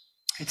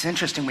 It's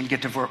interesting when you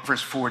get to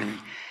verse 40,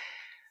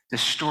 the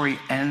story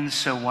ends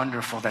so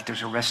wonderful that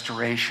there's a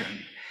restoration,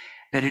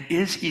 that it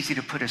is easy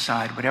to put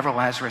aside whatever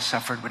Lazarus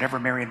suffered, whatever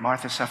Mary and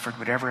Martha suffered,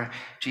 whatever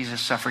Jesus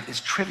suffered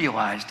is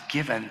trivialized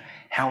given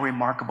how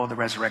remarkable the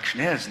resurrection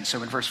is. And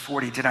so in verse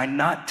 40, did I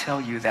not tell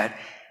you that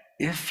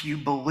if you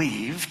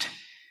believed,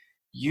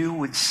 you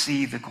would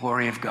see the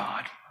glory of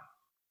God?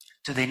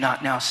 Do they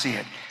not now see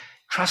it?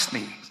 Trust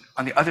me,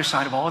 on the other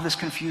side of all of this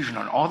confusion,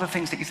 on all the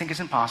things that you think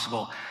is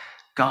impossible,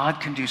 God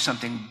can do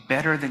something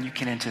better than you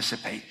can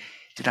anticipate.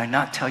 Did I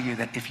not tell you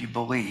that if you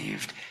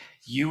believed,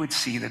 you would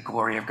see the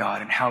glory of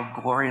God, and how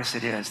glorious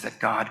it is that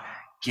God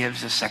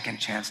gives a second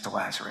chance to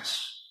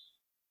Lazarus?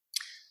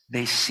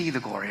 They see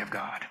the glory of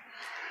God.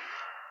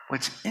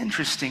 What's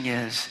interesting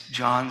is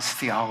John's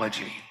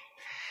theology.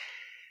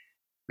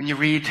 When you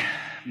read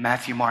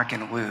Matthew, Mark,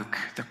 and Luke,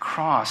 the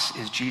cross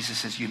is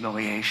Jesus'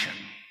 humiliation,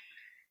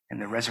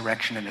 and the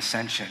resurrection and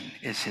ascension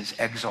is his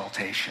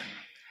exaltation.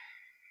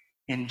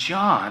 In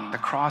John, the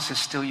cross is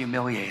still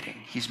humiliating.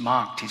 He's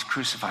mocked, he's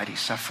crucified, he's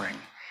suffering.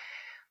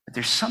 But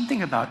there's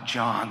something about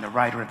John, the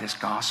writer of this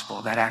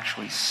gospel, that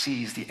actually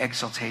sees the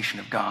exaltation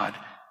of God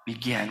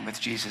begin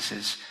with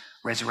Jesus'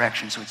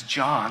 resurrection. So it's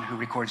John who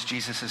records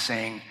Jesus as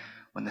saying,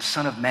 when the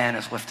Son of Man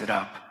is lifted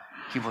up,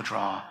 he will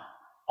draw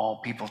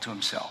all people to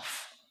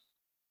himself.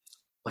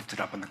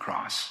 Lifted up on the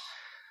cross.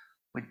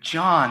 But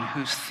John,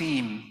 whose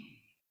theme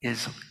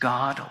is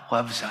God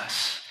loves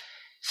us,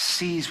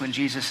 sees when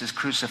Jesus is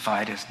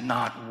crucified as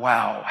not,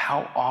 wow,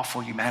 how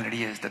awful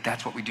humanity is that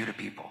that's what we do to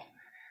people.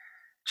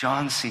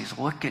 John sees,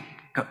 look at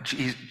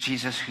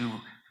Jesus who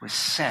was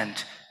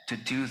sent to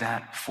do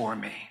that for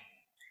me.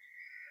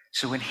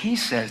 So when he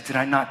says, did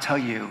I not tell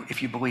you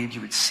if you believed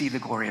you would see the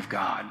glory of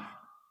God?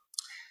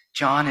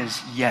 John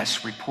is,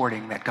 yes,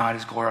 reporting that God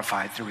is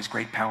glorified through his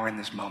great power in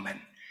this moment.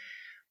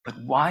 But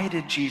why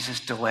did Jesus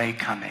delay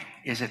coming?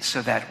 Is it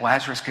so that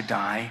Lazarus could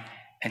die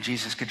and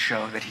Jesus could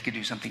show that he could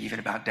do something even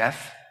about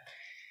death?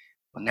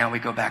 Well, now we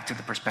go back to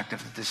the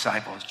perspective of the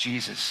disciples.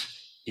 Jesus,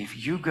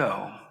 if you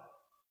go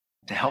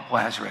to help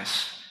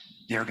Lazarus,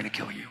 they're going to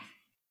kill you.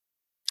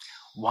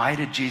 Why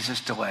did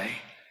Jesus delay?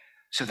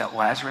 So that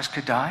Lazarus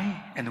could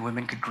die and the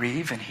women could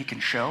grieve and he can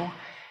show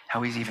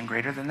how he's even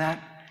greater than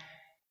that?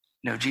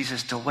 No,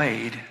 Jesus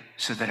delayed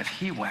so that if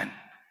he went,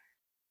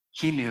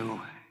 he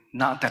knew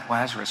not that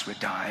Lazarus would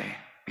die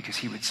because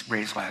he would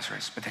raise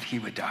Lazarus, but that he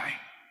would die.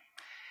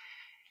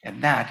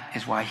 And that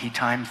is why he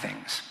timed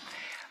things.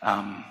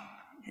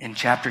 In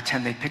chapter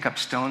 10, they pick up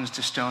stones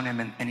to stone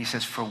him, and he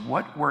says, for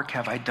what work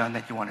have I done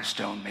that you want to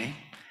stone me?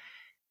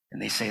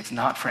 And they say, it's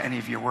not for any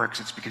of your works,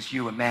 it's because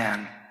you, a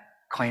man,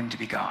 claim to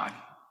be God.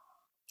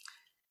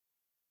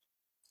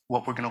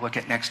 What we're going to look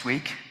at next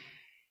week,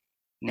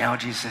 now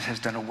Jesus has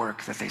done a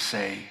work that they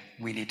say,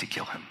 we need to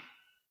kill him.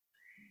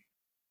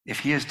 If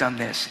he has done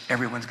this,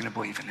 everyone's going to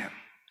believe in him.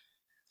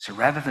 So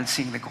rather than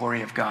seeing the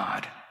glory of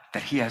God,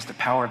 that he has the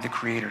power of the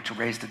Creator to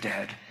raise the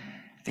dead,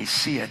 they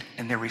see it,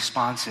 and their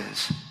response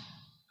is,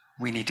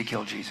 we need to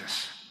kill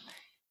Jesus.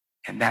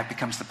 And that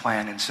becomes the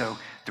plan. And so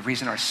the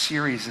reason our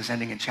series is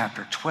ending in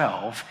chapter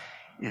 12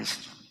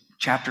 is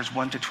chapters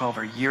 1 to 12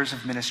 are years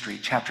of ministry.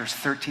 Chapters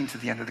 13 to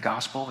the end of the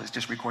gospel is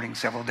just recording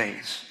several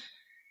days.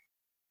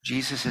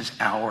 Jesus'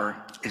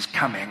 hour is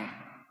coming.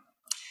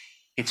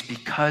 It's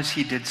because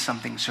he did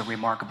something so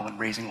remarkable in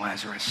raising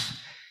Lazarus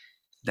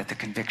that the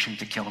conviction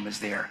to kill him is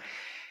there.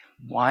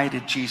 Why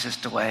did Jesus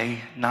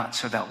delay? Not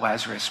so that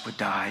Lazarus would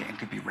die and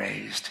could be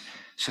raised,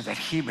 so that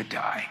he would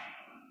die.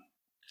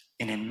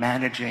 And in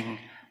managing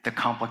the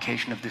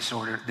complication of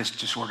this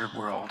disordered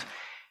world,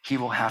 he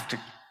will have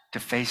to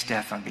face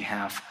death on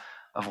behalf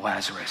of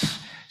Lazarus.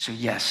 So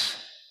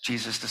yes,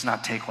 Jesus does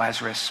not take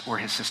Lazarus or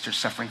his sister's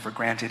suffering for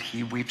granted.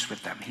 He weeps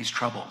with them. He's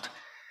troubled.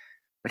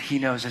 But he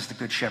knows as the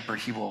good shepherd,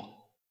 he will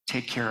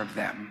take care of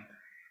them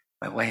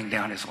by laying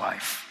down his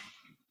life.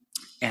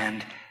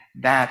 And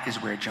that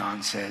is where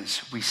John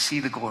says, we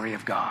see the glory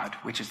of God,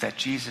 which is that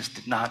Jesus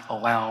did not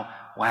allow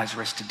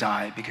Lazarus to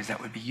die because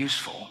that would be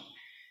useful.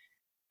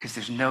 Because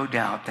there's no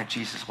doubt that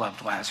Jesus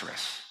loved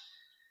Lazarus.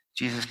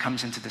 Jesus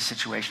comes into the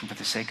situation for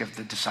the sake of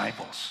the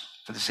disciples,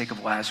 for the sake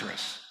of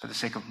Lazarus, for the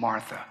sake of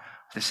Martha,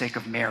 for the sake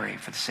of Mary,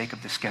 for the sake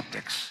of the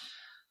skeptics,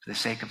 for the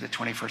sake of the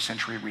 21st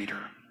century reader.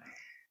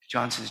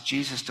 John says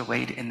Jesus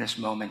delayed in this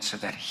moment so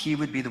that he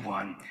would be the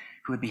one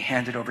who would be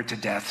handed over to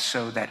death,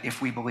 so that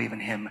if we believe in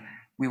him,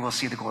 we will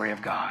see the glory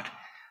of God.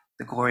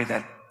 The glory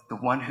that the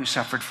one who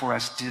suffered for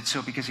us did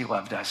so because he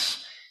loved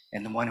us,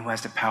 and the one who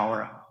has the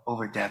power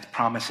over death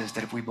promises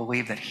that if we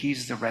believe that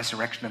he's the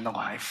resurrection and the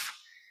life,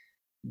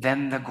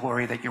 then the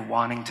glory that you're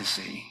wanting to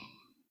see,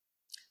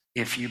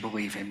 if you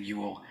believe him, you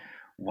will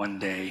one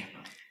day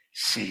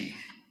see.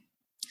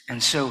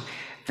 And so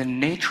the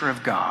nature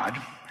of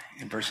God,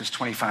 in verses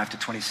 25 to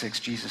 26,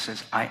 Jesus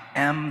says, I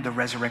am the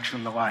resurrection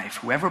and the life.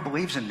 Whoever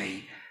believes in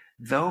me,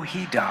 though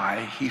he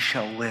die, he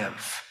shall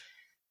live.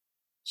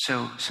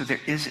 So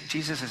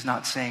Jesus is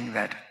not saying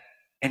that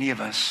any of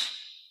us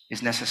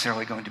is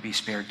necessarily going to be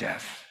spared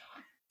death.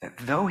 That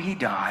though he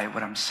die,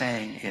 what I'm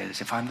saying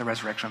is, if I'm the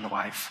resurrection and the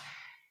life,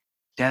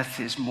 death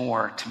is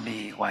more to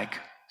me like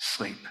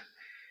sleep.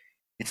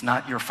 It's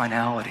not your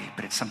finality,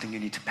 but it's something you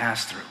need to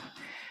pass through.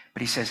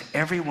 But he says,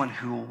 everyone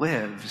who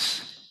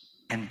lives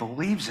and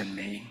believes in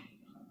me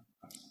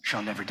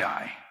shall never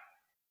die.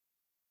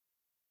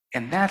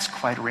 And that's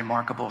quite a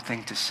remarkable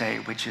thing to say,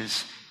 which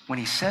is, when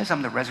he says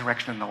I'm the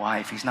resurrection and the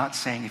life, he's not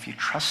saying if you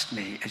trust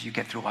me as you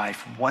get through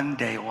life, one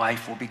day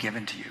life will be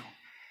given to you.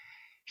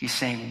 He's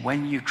saying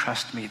when you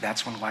trust me,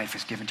 that's when life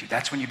is given to you.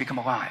 That's when you become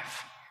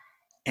alive.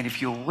 And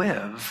if you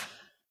live,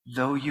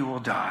 though you will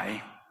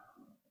die,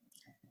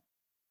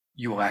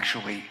 you will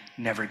actually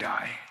never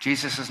die.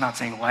 Jesus is not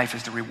saying life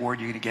is the reward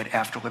you're going to get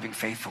after living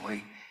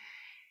faithfully.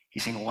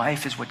 He's saying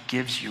life is what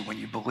gives you when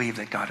you believe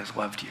that God has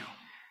loved you,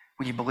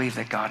 when you believe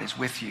that God is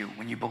with you,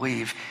 when you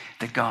believe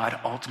that God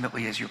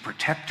ultimately is your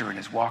protector and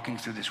is walking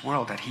through this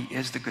world, that he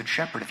is the good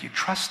shepherd. If you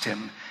trust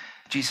him,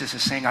 Jesus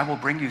is saying, I will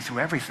bring you through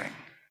everything.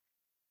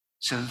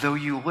 So though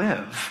you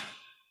live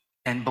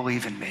and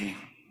believe in me,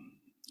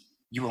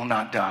 you will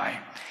not die.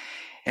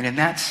 And in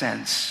that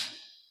sense,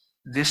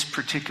 this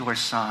particular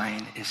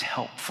sign is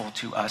helpful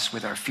to us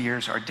with our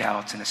fears, our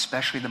doubts, and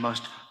especially the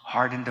most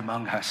hardened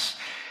among us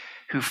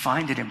who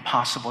find it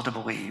impossible to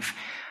believe.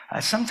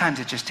 Sometimes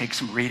it just takes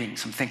some reading,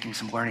 some thinking,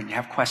 some learning. You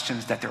have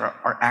questions that there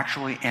are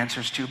actually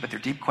answers to, but they're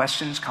deep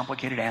questions,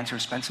 complicated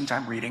answers. Spend some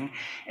time reading,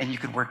 and you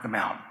can work them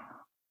out.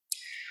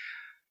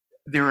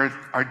 There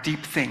are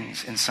deep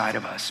things inside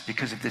of us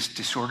because of this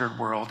disordered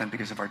world and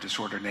because of our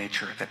disordered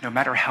nature that no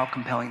matter how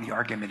compelling the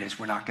argument is,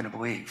 we're not going to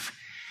believe.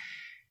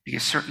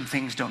 Because certain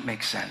things don't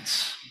make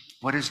sense.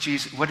 What does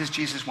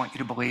Jesus want you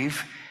to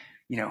believe?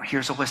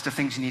 Here's a list of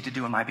things you need to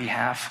do on my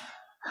behalf.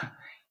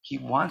 He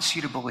wants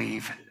you to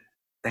believe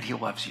that he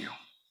loves you.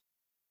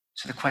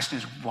 So the question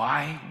is,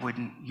 why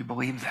wouldn't you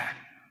believe that?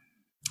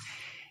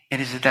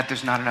 And is it that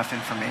there's not enough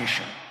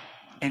information?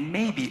 And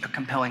maybe a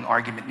compelling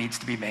argument needs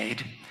to be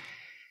made,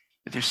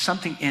 but there's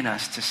something in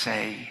us to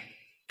say,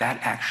 that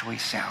actually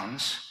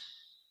sounds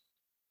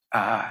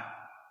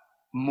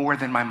more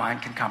than my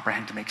mind can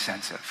comprehend to make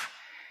sense of.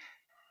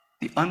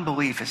 The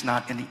unbelief is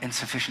not in the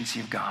insufficiency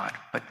of God,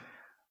 but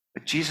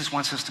Jesus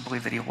wants us to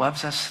believe that he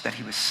loves us, that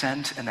he was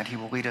sent, and that he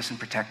will lead us and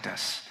protect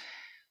us.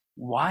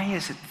 Why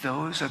is it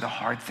those are the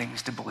hard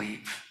things to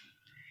believe?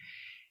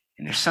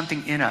 And there's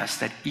something in us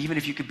that even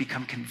if you could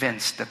become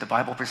convinced that the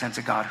Bible presents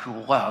a God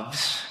who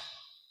loves,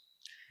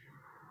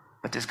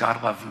 but does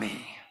God love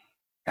me?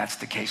 That's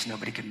the case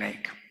nobody can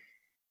make.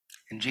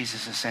 And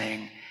Jesus is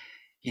saying,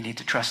 you need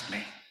to trust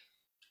me.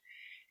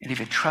 And if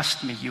you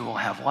trust me, you will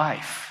have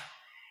life.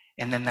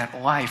 And then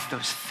that life,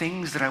 those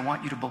things that I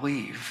want you to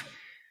believe,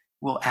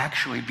 will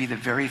actually be the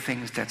very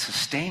things that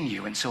sustain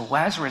you. And so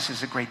Lazarus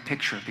is a great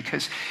picture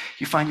because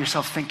you find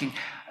yourself thinking,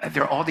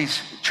 there are all these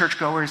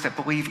churchgoers that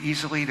believe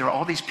easily. There are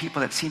all these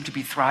people that seem to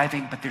be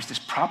thriving, but there's this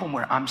problem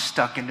where I'm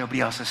stuck and nobody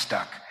else is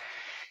stuck.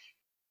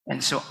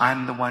 And so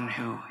I'm the one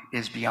who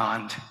is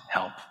beyond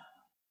help.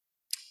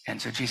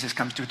 And so Jesus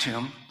comes to a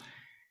tomb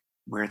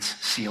where it's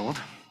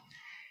sealed,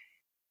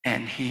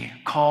 and he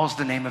calls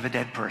the name of a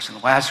dead person,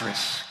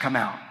 Lazarus, come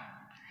out.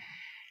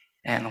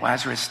 And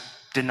Lazarus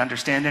didn't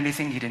understand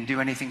anything. He didn't do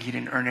anything. He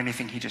didn't earn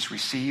anything. He just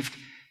received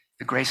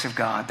the grace of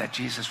God that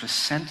Jesus was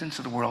sent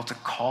into the world to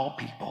call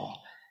people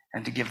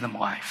and to give them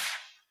life.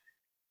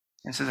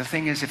 And so the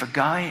thing is, if a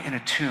guy in a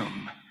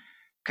tomb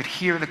could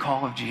hear the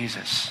call of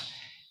Jesus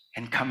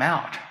and come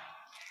out,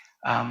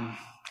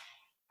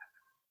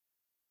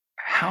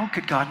 how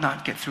could God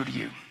not get through to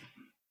you?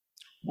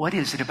 What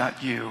is it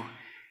about you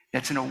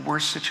that's in a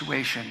worse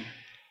situation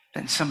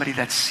than somebody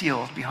that's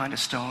sealed behind a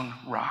stone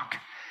rock?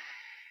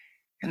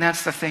 And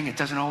that's the thing. It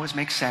doesn't always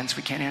make sense.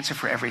 We can't answer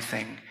for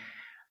everything.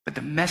 But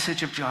the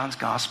message of John's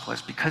gospel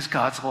is because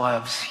God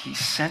loves, he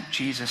sent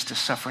Jesus to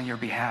suffer on your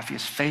behalf. He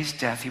has faced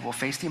death. He will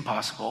face the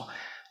impossible.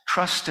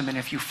 Trust him, and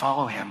if you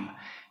follow him,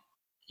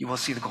 you will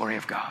see the glory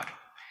of God.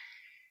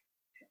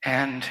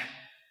 And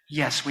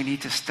yes, we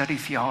need to study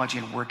theology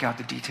and work out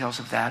the details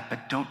of that,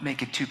 but don't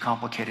make it too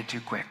complicated too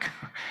quick.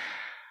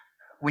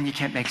 When you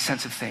can't make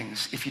sense of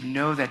things, if you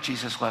know that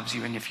Jesus loves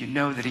you, and if you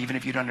know that even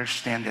if you don't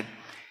understand it,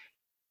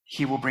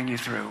 he will bring you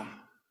through,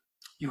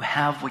 you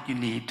have what you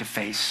need to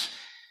face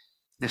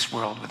this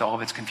world with all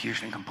of its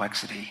confusion and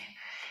complexity.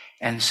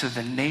 And so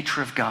the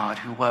nature of God,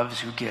 who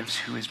loves, who gives,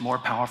 who is more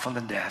powerful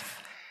than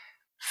death,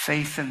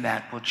 faith in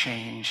that will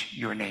change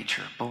your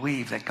nature.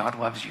 Believe that God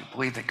loves you.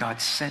 Believe that God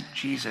sent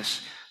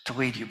Jesus to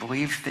lead you.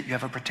 Believe that you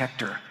have a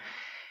protector.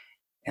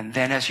 And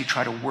then as you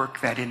try to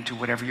work that into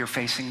whatever you're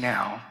facing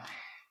now,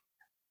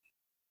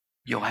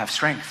 you'll have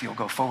strength. You'll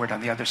go forward.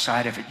 On the other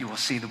side of it, you will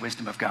see the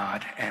wisdom of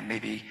God, and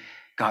maybe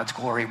God's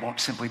glory won't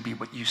simply be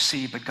what you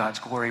see, but God's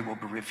glory will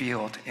be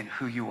revealed in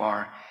who you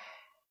are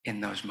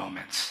in those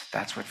moments.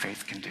 That's what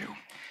faith can do.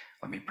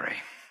 Let me pray.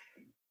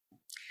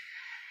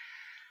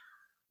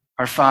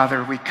 Our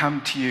Father, we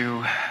come to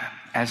you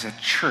as a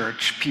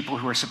church, people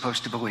who are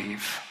supposed to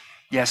believe.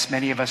 Yes,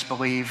 many of us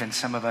believe, and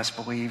some of us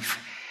believe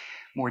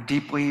more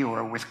deeply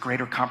or with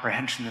greater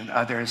comprehension than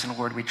others. And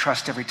Lord, we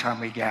trust every time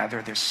we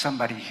gather, there's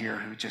somebody here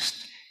who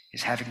just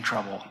is having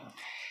trouble,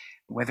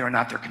 whether or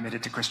not they're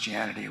committed to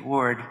Christianity.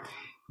 Lord,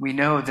 we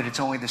know that it's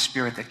only the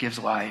Spirit that gives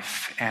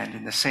life. And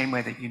in the same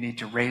way that you need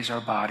to raise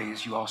our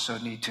bodies, you also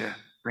need to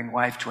bring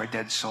life to our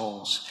dead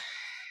souls.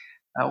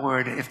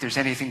 Lord, if there's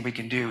anything we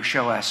can do,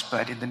 show us.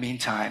 But in the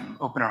meantime,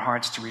 open our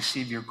hearts to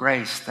receive your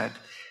grace, that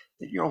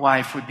your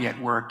life would be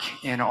at work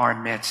in our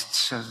midst,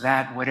 so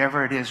that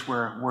whatever it is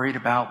we're worried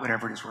about,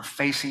 whatever it is we're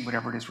facing,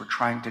 whatever it is we're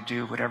trying to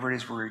do, whatever it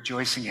is we're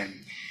rejoicing in,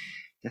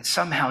 that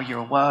somehow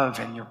your love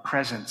and your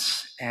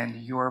presence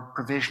and your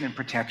provision and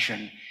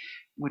protection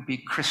would be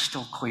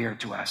crystal clear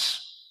to us.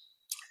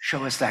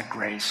 Show us that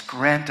grace.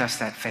 Grant us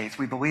that faith.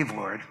 We believe,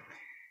 Lord.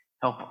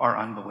 Help our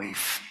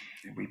unbelief.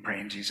 We pray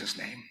in Jesus'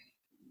 name.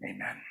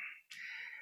 Amen.